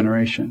just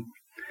regeneration.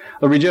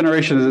 The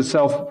regeneration is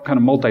itself kind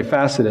of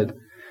multifaceted.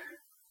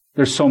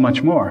 There's so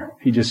much more.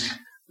 There's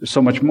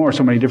so much more,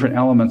 so many different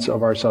elements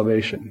of our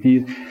salvation.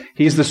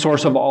 He's the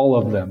source of all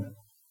of them.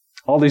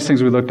 All these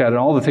things we looked at and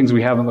all the things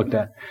we haven't looked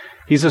at.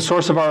 He's the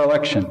source of our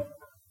election.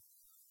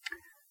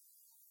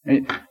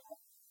 I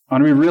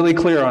want to be really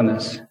clear on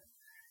this.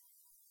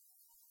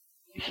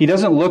 He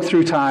doesn't look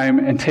through time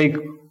and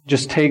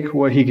just take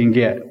what He can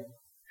get.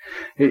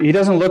 He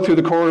doesn't look through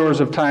the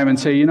corridors of time and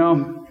say,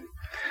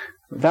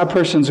 that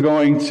person's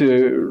going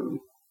to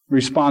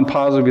respond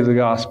positively to the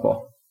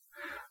gospel.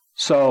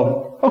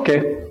 So,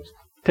 okay,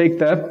 take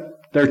that.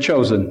 They're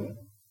chosen.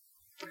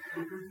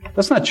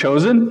 That's not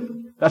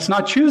chosen. That's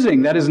not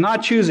choosing. That is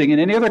not choosing. In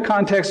any other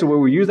context where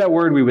we use that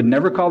word, we would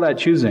never call that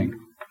choosing.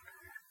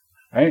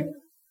 Right?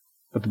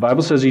 But the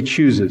Bible says He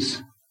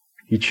chooses.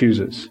 He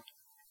chooses.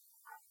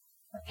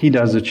 He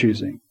does the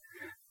choosing.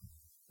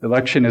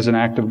 Election is an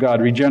act of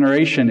God.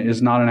 Regeneration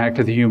is not an act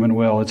of the human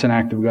will. It's an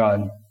act of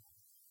God.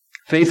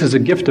 Faith is a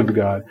gift of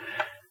God.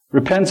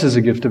 Repentance is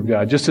a gift of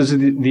God, just as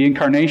the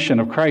incarnation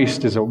of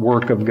Christ is a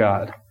work of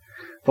God.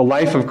 The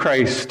life of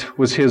Christ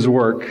was His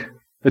work.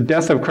 The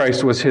death of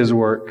Christ was His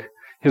work.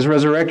 His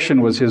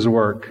resurrection was His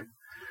work.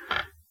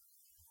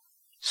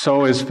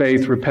 So is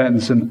faith,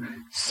 repentance, and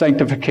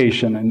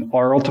sanctification, and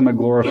our ultimate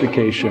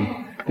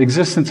glorification. The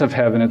existence of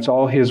heaven, it's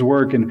all His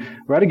work, and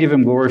we ought to give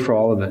Him glory for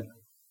all of it.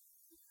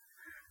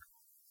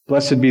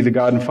 Blessed be the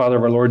God and Father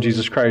of our Lord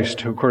Jesus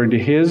Christ, who according to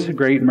His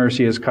great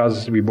mercy has caused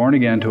us to be born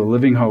again to a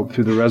living hope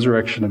through the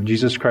resurrection of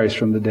Jesus Christ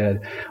from the dead.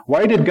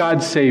 Why did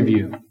God save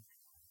you?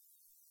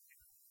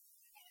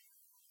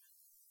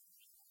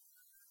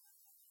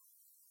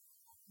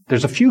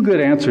 There's a few good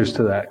answers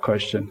to that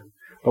question,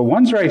 but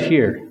one's right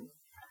here.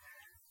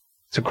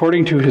 It's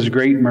according to His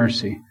great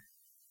mercy.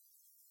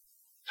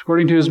 It's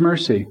according to His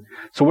mercy.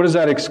 So what does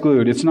that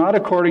exclude? It's not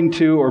according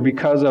to or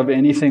because of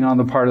anything on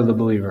the part of the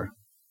believer.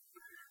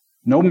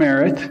 No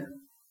merit,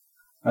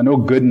 no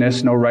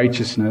goodness, no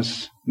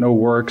righteousness, no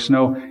works,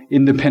 no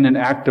independent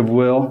act of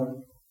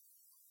will,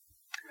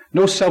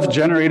 no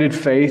self-generated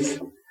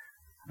faith,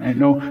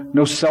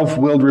 no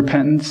self-willed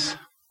repentance,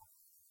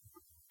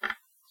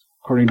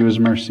 according to His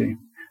mercy.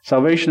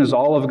 Salvation is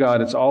all of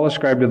God. It's all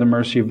ascribed to the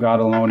mercy of God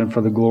alone and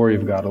for the glory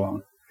of God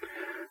alone.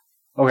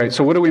 Okay,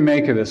 so what do we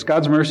make of this?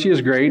 God's mercy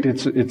is great.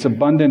 It's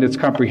abundant. It's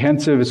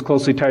comprehensive. It's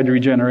closely tied to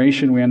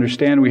regeneration. We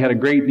understand we had a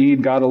great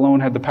need. God alone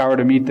had the power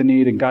to meet the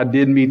need, and God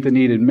did meet the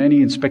need in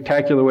many and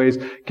spectacular ways,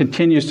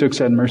 continues to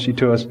extend mercy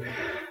to us.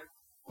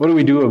 What do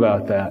we do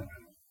about that?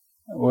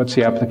 What's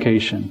the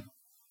application?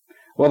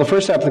 Well, the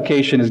first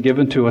application is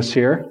given to us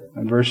here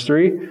in verse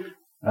 3.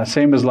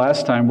 Same as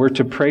last time. We're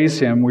to praise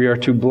Him. We are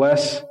to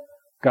bless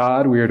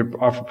God. We are to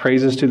offer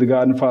praises to the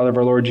God and Father of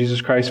our Lord Jesus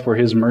Christ for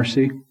His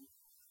mercy.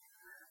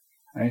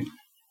 Right?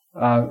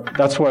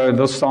 That's why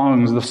the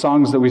songs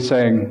that we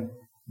sang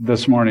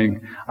this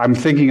morning, I'm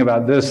thinking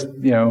about this,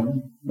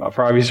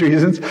 for obvious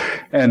reasons,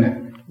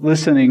 and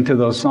listening to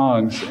those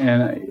songs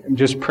and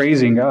just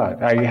praising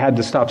God. I had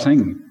to stop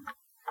singing.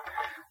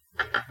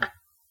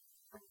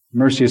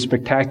 Mercy is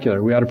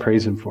spectacular. We ought to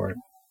praise Him for it.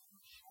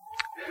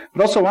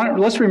 But also,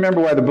 let's remember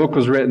why the book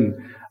was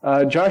written.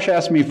 Josh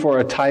asked me for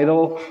a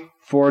title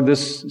for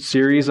this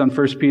series on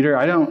 1 Peter.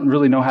 I don't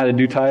really know how to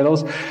do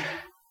titles.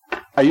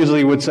 I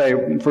usually would say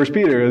 1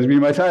 Peter is be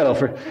my title.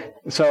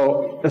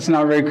 So that's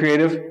not very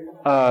creative.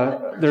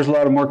 There's a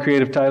lot of more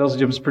creative titles.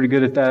 Jim's pretty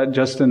good at that.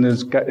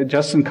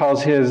 Justin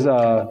calls his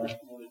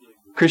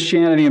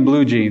Christianity in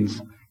Blue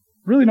Jeans.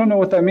 Really don't know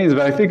what that means,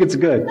 but I think it's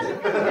good.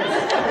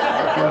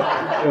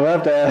 We'll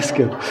have to ask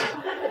him.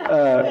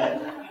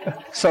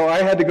 So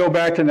I had to go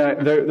back to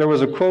that. There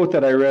was a quote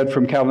that I read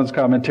from Calvin's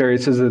commentary.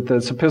 It says that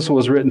this epistle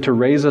was written to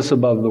raise us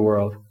above the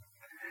world.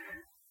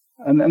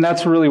 And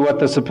that's really what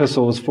this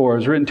epistle was for. It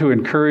was written to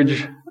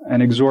encourage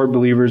and exhort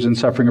believers in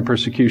suffering or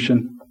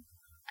persecution.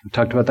 We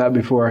talked about that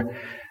before.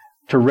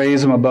 To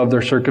raise them above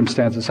their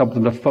circumstances, help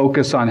them to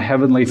focus on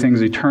heavenly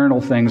things, eternal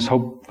things,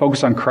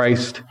 focus on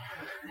Christ.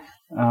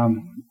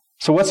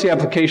 So what's the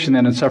application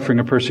then in suffering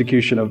or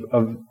persecution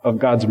of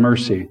God's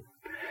mercy?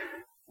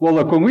 Well,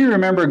 look, when we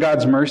remember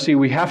God's mercy,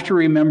 we have to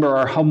remember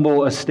our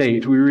humble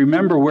estate. We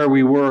remember where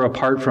we were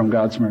apart from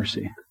God's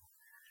mercy.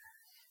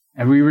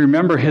 And we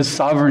remember His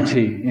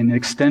sovereignty in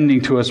extending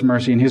to us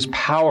mercy and His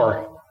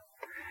power.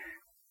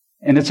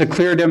 And it's a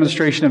clear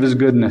demonstration of His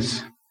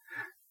goodness.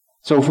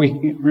 So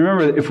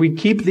if we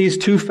keep these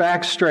two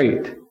facts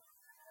straight,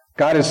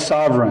 God is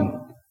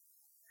sovereign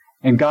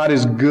and God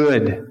is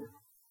good,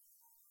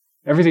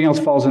 everything else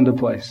falls into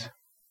place.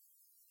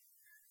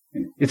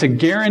 It's a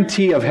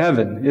guarantee of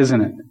heaven, isn't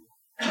it?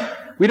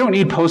 We don't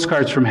need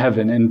postcards from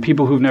heaven and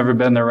people who've never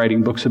been there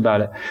writing books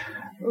about it.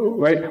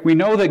 Right? We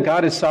know that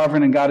God is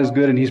sovereign and God is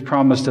good and He's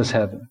promised us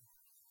heaven.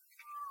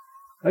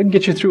 I can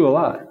get you through a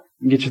lot. I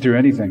can get you through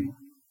anything.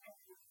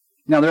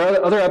 Now, there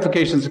are other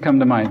applications that come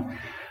to mind.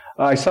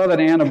 I saw that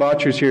Anna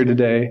Botcher's here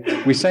today.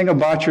 We sang a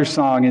Botcher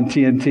song in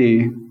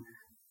TNT,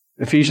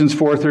 Ephesians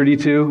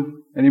 4:32.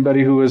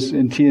 Anybody who was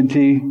in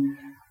TNT?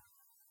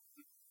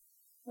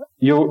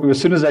 As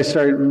soon as I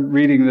start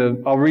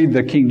reading I'll read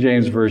the King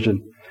James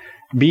Version.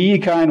 Be ye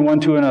kind one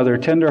to another,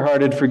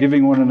 tender-hearted,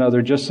 forgiving one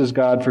another, just as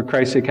God for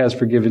Christ's sake has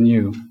forgiven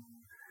you.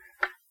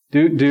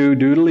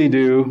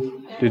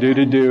 Doodly-doo,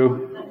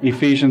 do-do-do-do,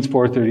 Ephesians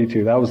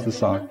 4:32. That was the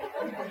song.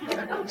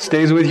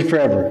 Stays with you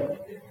forever.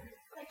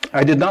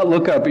 I did not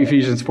look up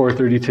Ephesians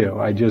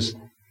 4:32.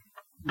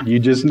 You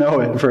just know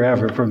it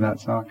forever from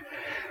that song.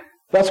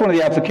 That's one of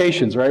the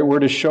applications, right? We're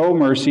to show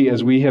mercy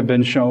as we have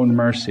been shown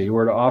mercy.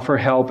 We're to offer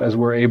help as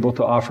we're able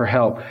to offer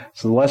help.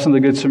 So the lesson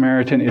of the Good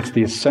Samaritan, it's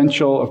the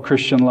essential of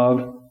Christian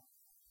love.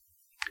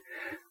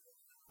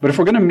 But if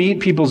we're going to meet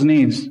people's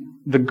needs,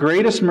 the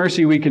greatest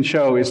mercy we can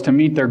show is to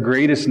meet their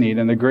greatest need.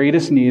 And the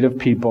greatest need of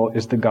people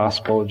is the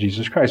gospel of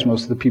Jesus Christ,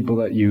 most of the people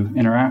that you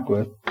interact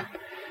with.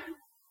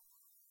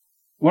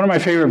 One of my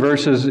favorite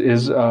verses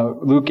is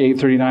Luke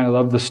 8:39. I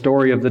love the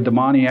story of the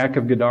demoniac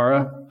of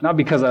Gadara. Not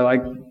because I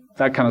like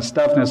that kind of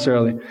stuff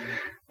necessarily,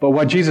 but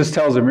what Jesus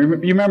tells him.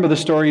 You remember the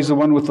story? He's the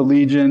one with the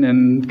legion,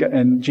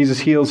 and Jesus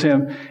heals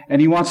him,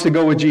 and he wants to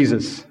go with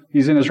Jesus.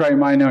 He's in his right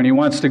mind now, and he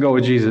wants to go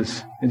with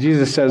Jesus. And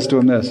Jesus says to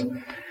him this: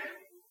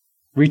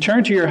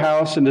 return to your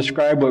house and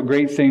describe what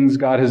great things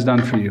God has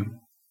done for you.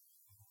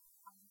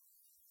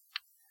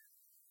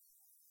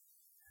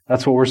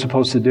 That's what we're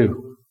supposed to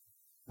do.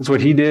 That's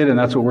what he did, and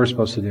that's what we're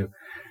supposed to do.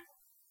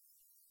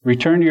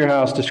 Return to your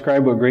house,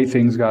 describe what great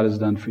things God has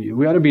done for you.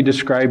 We ought to be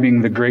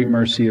describing the great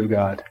mercy of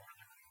God.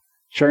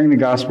 Sharing the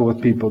gospel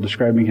with people,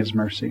 describing His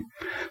mercy.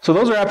 So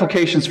those are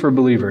applications for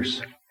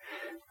believers.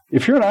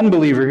 If you're an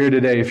unbeliever here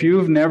today, if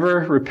you've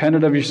never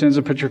repented of your sins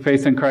and put your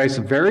faith in Christ,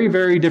 very,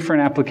 very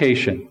different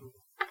application.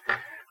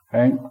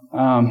 Okay?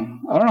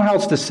 I don't know how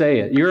else to say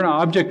it. You're an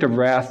object of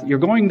wrath. You're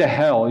going to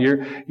hell.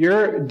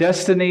 Your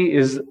destiny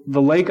is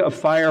the lake of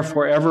fire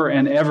forever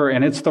and ever,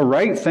 and it's the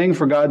right thing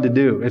for God to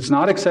do. It's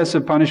not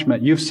excessive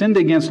punishment. You've sinned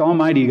against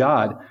Almighty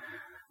God.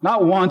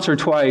 Not once or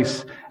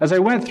twice. As I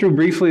went through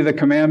briefly the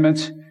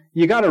commandments,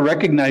 you got to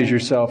recognize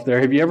yourself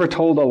there. Have you ever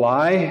told a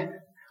lie?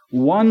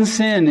 One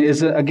sin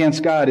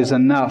against God is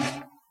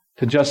enough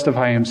to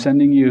justify Him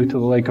sending you to the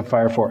lake of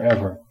fire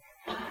forever.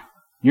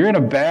 You're in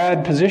a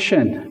bad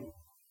position.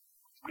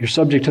 You're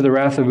subject to the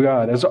wrath of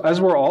God, as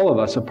were all of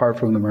us apart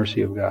from the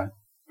mercy of God.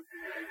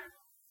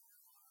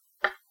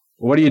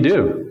 What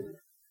do?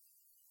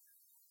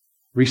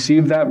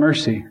 Receive that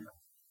mercy.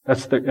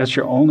 That's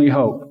your only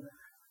hope.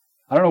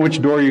 I don't know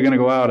which door you're going to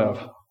go out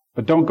of,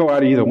 but don't go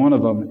out of either one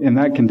of them in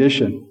that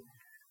condition.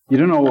 You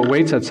don't know what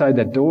waits outside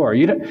that door.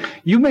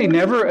 You may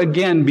never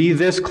again be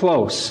this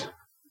close.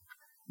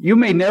 You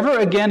may never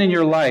again in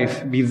your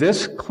life be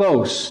this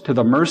close to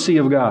the mercy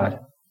of God.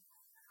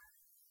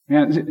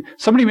 And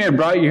somebody may have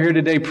brought you here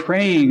today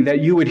praying that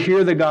you would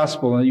hear the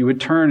gospel and that you would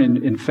turn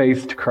in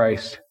faith to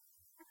Christ.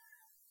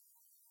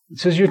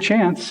 This is your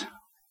chance.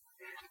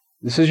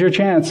 This is your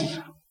chance.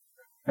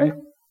 Right?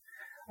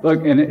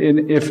 Look, and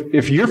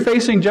if you're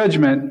facing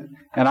judgment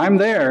and I'm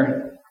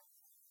there,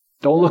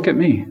 don't look at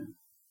me.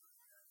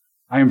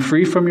 I am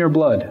free from your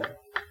blood.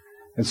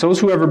 And so is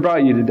whoever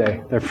brought you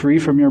today. They're free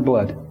from your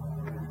blood.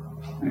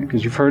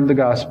 Because you've heard the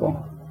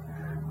gospel.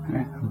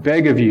 I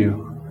beg of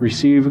you,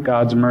 receive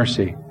God's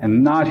mercy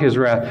and not His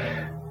wrath.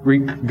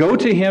 Go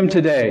to Him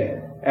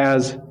today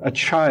as a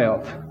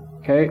child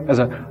Okay? As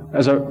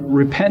a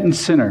repentant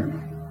sinner.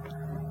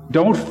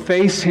 Don't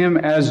face him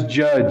as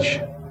judge.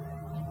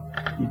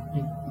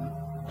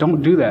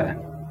 Don't do that.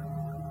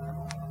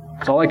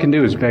 That's all I can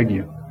do is beg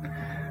you.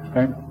 All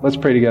right? Let's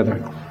pray together.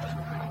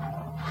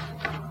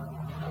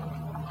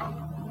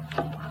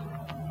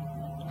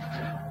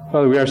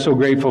 Father, we are so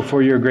grateful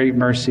for your great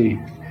mercy.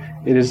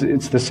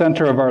 It's the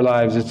center of our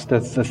lives. It's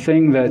the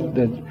thing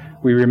that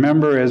we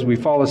remember as we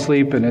fall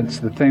asleep, and it's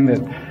the thing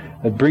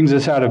that brings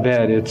us out of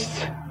bed.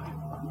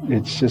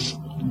 It's just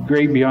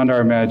great beyond our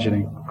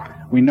imagining.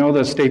 We know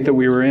the state that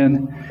we were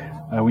in.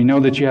 We know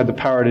that you had the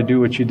power to do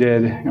what you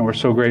did, and we're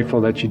so grateful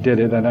that you did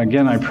it. And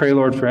again, I pray,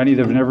 Lord, for any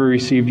that have never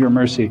received your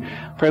mercy,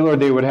 pray, Lord,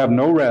 they would have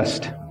no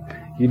rest.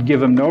 You'd give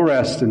them no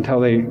rest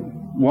until they,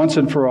 once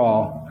and for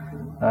all,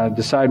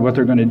 decide what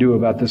they're going to do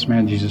about this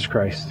man, Jesus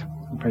Christ.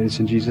 I pray this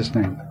in Jesus'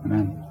 name.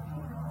 Amen.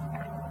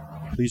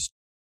 Please.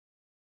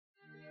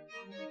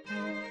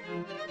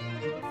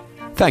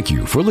 Thank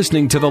you for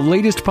listening to the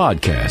latest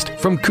podcast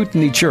from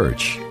Kootenai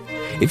Church.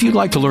 If you'd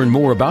like to learn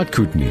more about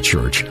Kootenai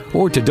Church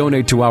or to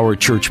donate to our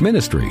church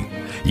ministry,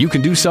 you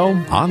can do so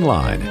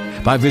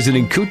online by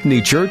visiting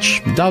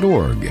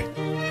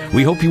kootenaichurch.org.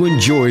 We hope you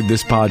enjoyed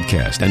this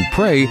podcast and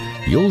pray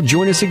you'll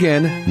join us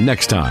again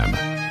next time.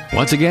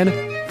 Once again,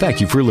 thank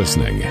you for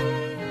listening.